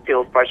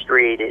 feel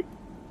frustrated.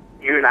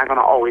 You're not going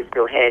to always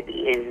feel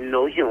happy, and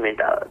no human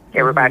does. Mm-hmm.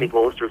 Everybody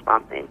goes through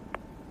something.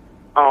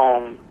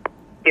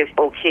 It's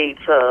okay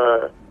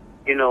to,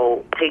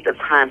 take the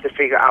time to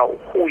figure out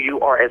who you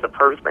are as a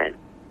person,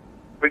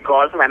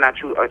 regardless of whether or not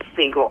you are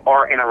single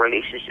or in a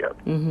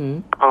relationship.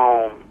 Mm-hmm.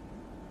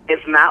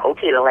 It's not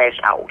okay to lash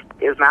out.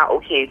 It's not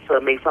okay to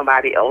make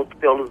somebody else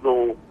feel as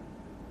though,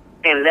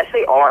 unless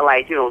they are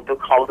the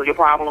cause of your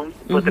problems,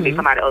 but to make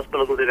somebody else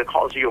feel as though they're the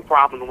cause of your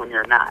problem when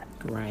you're not.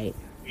 Right.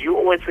 You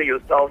owe it to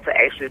yourself to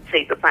actually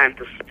take the time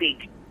to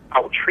seek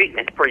out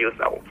treatment for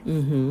yourself,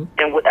 in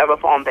whatever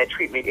form that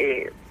treatment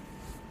is.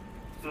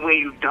 When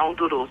you don't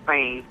do those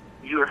things,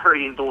 you're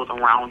hurting those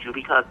around you,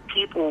 because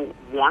people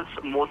want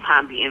more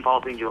time to be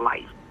involved in your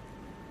life.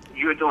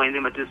 You're doing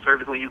them a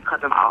disservice when you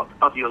cut them out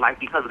of your life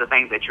because of the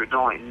things that you're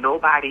doing.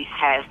 Nobody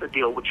has to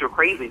deal with your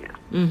craziness.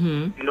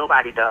 Mm-hmm.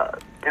 Nobody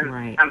does. And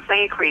right. I'm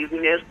saying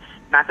craziness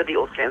not to be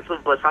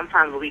offensive, but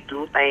sometimes we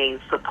do things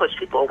to push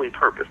people away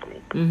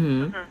purposely.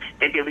 Mm-hmm.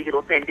 And then we get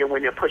offended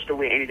when they're pushed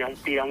away and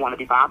they don't want to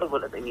be bothered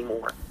with us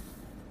anymore.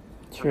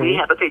 True. We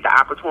have to take the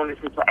opportunity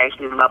to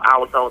actually love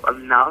ourselves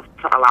enough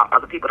to allow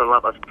other people to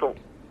love us too.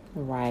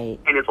 Right.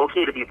 And it's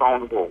okay to be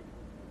vulnerable.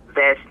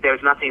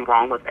 There's nothing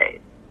wrong with that.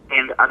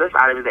 And the other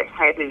side of it is that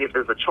happiness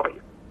is a choice.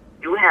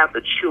 You have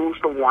to choose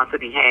to want to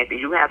be happy.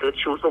 You have to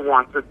choose to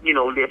want to,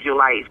 live your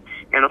life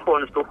in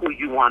accordance to who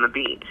you want to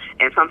be.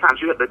 And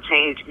sometimes you have to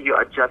change your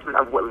adjustment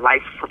of what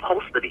life's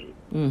supposed to be.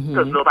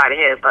 Because nobody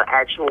has an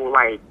actual,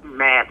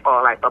 map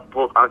or, a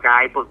book or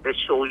guidebook that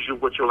shows you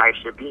what your life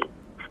should be.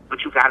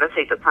 But you got to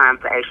take the time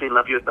to actually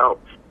love yourself.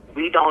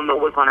 We don't know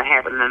what's going to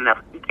happen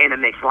in the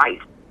next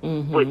life.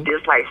 But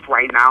this life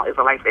right now is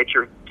a life that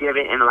you're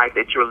given and a life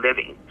that you're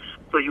living.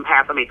 So you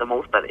have to make the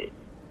most of it.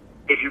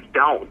 If you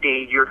don't,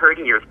 then you're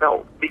hurting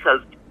yourself,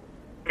 because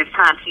as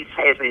time keeps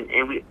passing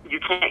and you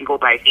can't go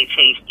back and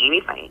change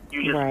anything.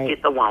 You just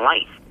get the one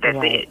life. That's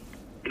it.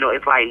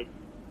 It's like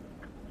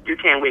you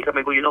can't wake up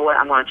and go, you know what,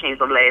 I'm going to change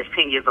the last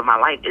 10 years of my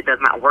life. It does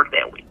not work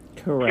that way.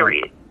 Correct.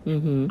 Period.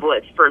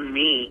 But for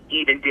me,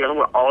 even dealing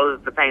with all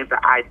of the things that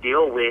I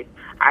deal with,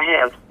 I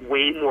have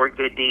way more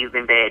good days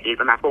than bad days,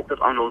 and I focus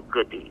on those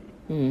good days.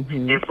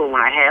 And so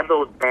when I have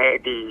those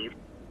bad days,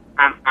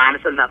 I'm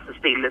honest enough to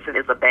say, listen,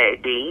 it's a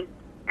bad day,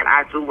 and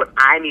I do what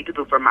I need to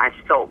do for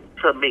myself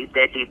to make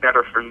that day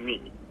better for me.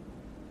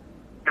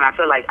 And I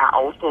feel like I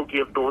also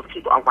give those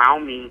people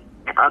around me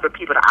and other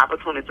people the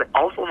opportunity to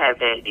also have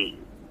bad days.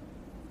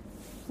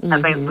 I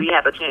think we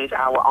have to change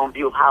our own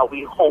view of how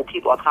we hold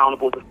people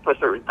accountable for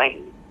certain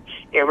things.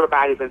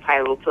 Everybody's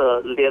entitled to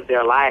live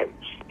their lives,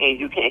 and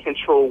you can't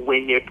control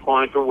when they're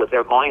going through what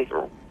they're going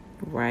through.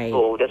 Right.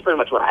 So that's pretty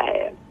much what I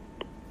have.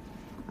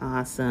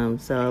 Awesome.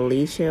 So,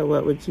 Alicia,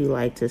 what would you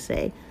like to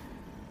say?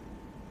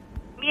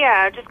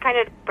 Yeah, just kind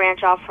of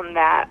branch off from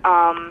that.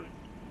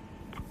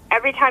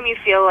 Every time you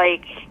feel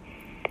like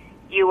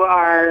you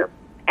are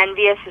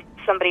envious of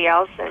somebody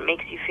else and it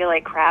makes you feel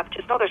like crap,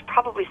 just know there's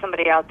probably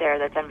somebody out there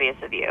that's envious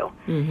of you.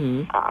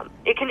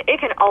 It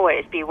can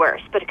always be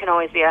worse, but it can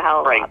always be a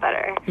hell of a lot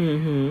better.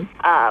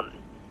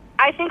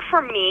 I think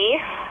for me,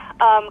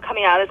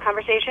 coming out of this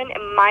conversation,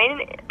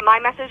 my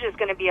message is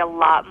going to be a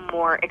lot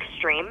more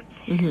extreme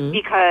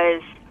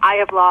because I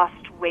have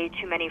lost way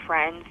too many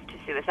friends to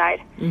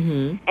suicide.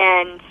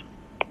 And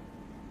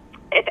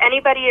if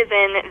anybody is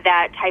in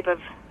that type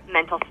of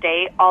mental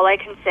state, all I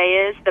can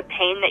say is the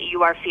pain that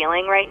you are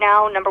feeling right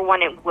now, number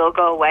one, it will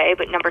go away,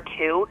 but number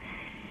two,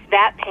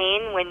 that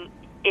pain,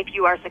 if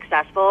you are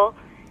successful,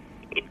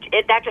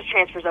 that just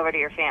transfers over to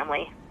your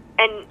family.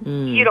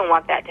 And you don't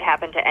want that to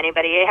happen to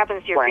anybody. It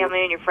happens to your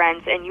family and your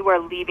friends, and you are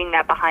leaving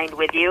that behind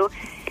with you.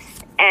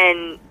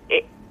 And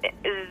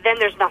then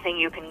there's nothing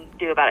you can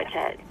do about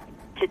it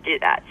to do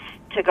that,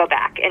 to go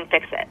back and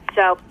fix it.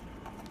 So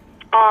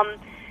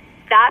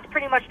that's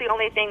pretty much the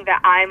only thing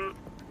that I'm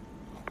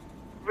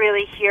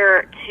really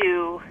here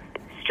to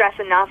stress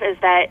enough, is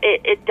that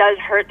it does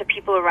hurt the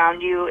people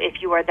around you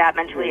if you are that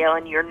mentally ill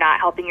and you're not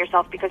helping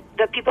yourself, because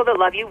the people that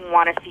love you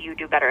want to see you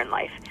do better in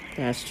life.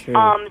 That's true.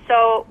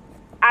 So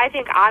I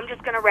think I'm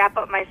just going to wrap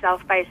up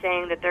myself by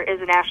saying that there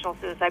is a National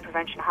Suicide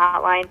Prevention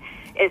Hotline.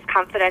 It's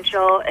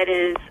confidential. It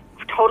is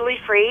totally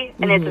free,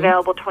 and it's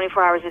available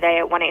 24 hours a day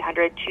at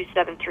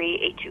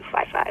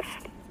 1-800-273-8255.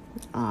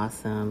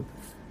 Awesome.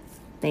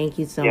 Thank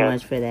you so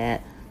much for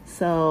that.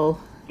 So,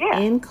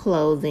 in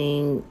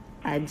closing,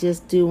 I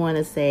just do want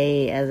to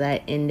say, as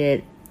I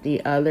ended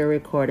the other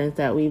recordings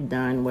that we've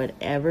done,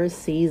 whatever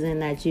season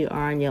that you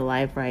are in your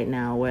life right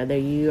now, whether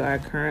you are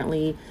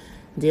currently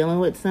dealing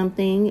with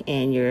something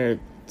and you're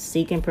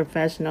seeking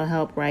professional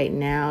help right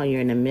now,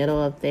 you're in the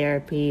middle of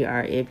therapy,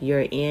 or if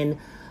you're in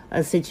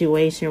a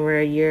situation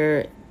where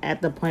you're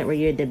at the point where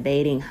you're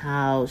debating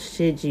how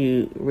should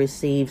you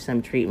receive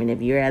some treatment,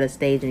 if you're at a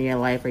stage in your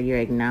life where you're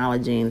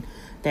acknowledging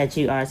that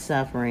you are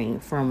suffering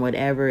from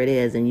whatever it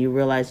is and you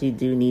realize you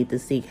do need to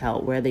seek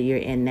help, whether you're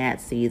in that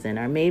season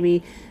or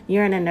maybe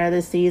you're in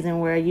another season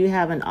where you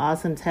have an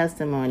awesome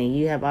testimony,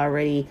 you have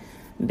already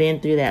been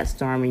through that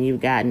storm and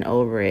you've gotten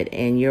over it,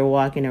 and you're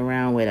walking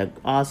around with an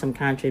awesome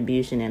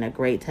contribution and a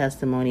great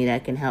testimony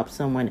that can help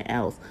someone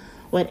else.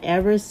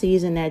 Whatever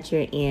season that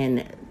you're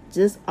in,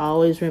 just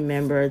always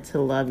remember to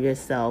love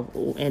yourself.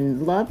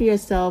 And love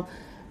yourself,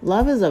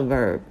 love is a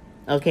verb.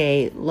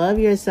 Okay, love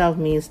yourself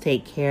means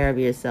take care of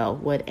yourself.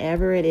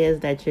 Whatever it is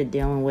that you're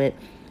dealing with,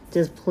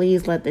 just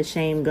please let the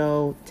shame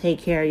go. Take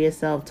care of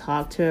yourself.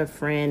 Talk to a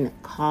friend.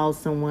 Call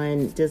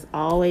someone. Just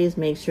always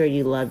make sure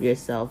you love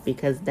yourself,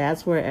 because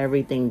that's where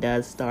everything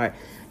does start.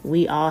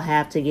 We all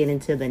have to get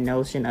into the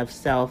notion of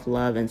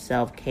self-love and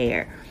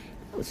self-care,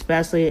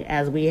 especially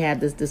as we had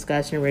this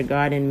discussion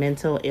regarding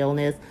mental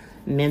illness,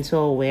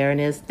 mental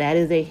awareness. That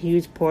is a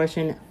huge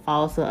portion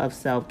also of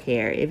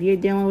self-care. If you're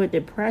dealing with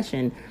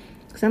depression,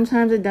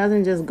 sometimes it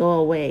doesn't just go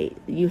away.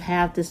 You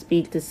have to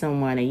speak to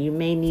someone, and you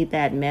may need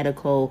that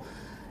medication,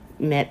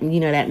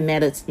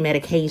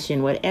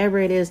 whatever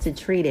it is, to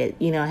treat it.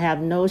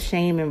 Have no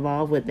shame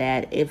involved with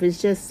that. If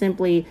it's just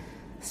simply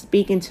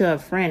speaking to a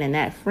friend, and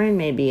that friend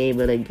may be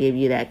able to give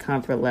you that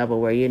comfort level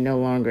where you're no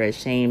longer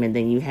ashamed, and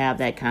then you have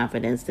that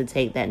confidence to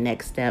take that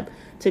next step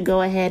to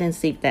go ahead and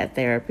seek that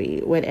therapy.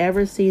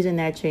 Whatever season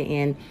that you're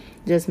in,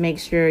 just make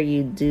sure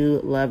you do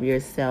love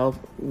yourself.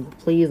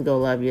 Please go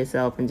love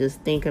yourself and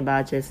just think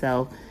about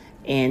yourself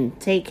and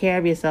take care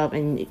of yourself.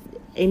 And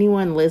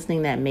anyone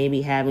listening that may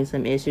be having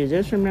some issues,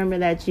 just remember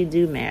that you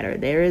do matter.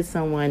 There is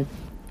someone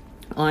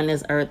on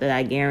this earth that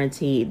I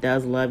guarantee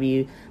does love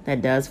you,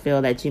 that does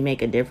feel that you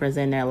make a difference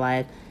in their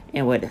life,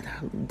 and would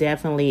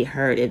definitely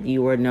hurt if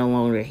you were no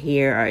longer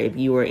here, or if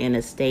you were in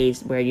a stage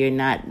where you're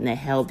not in the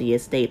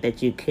healthiest state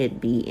that you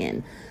could be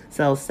in.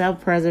 So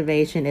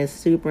self-preservation is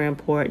super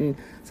important.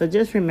 So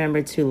just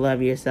remember to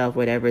love yourself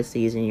whatever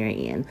season you're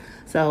in.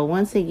 So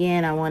once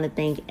again, I want to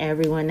thank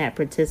everyone that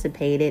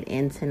participated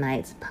in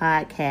tonight's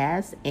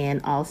podcast.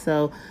 And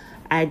also,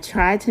 I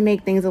tried to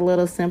make things a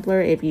little simpler.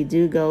 If you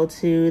do go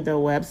to the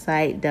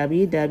website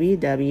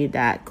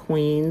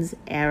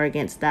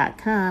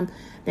www.queensarrogance.com,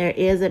 there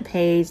is a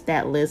page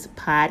that lists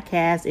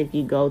podcasts. If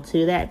you go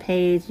to that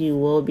page, you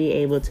will be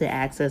able to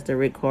access the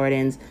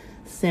recordings.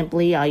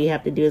 Simply, all you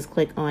have to do is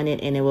click on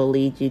it, and it will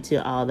lead you to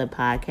all the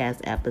podcast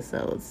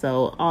episodes.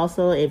 So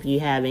also, if you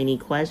have any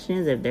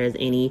questions, if there's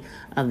any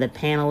of the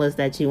panelists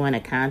that you want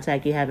to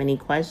contact, you have any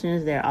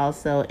questions, there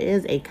also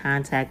is a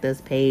contact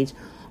us page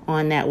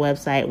on that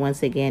website.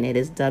 Once again, it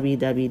is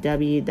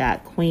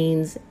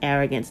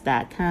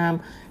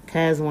www.queensarrogance.com,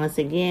 because once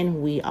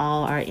again, we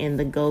all are in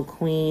the Go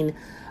Queen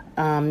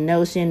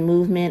notion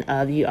movement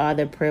of you are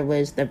the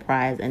privilege, the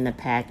prize, and the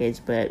package.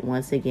 But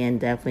once again,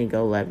 definitely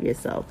go love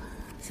yourself.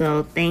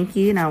 So thank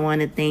you, and I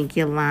want to thank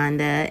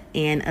Yolanda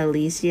and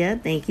Alicia.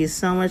 Thank you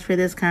so much for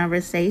this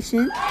conversation,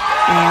 and we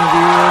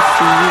will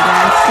see you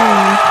guys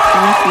soon.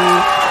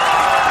 Thank you.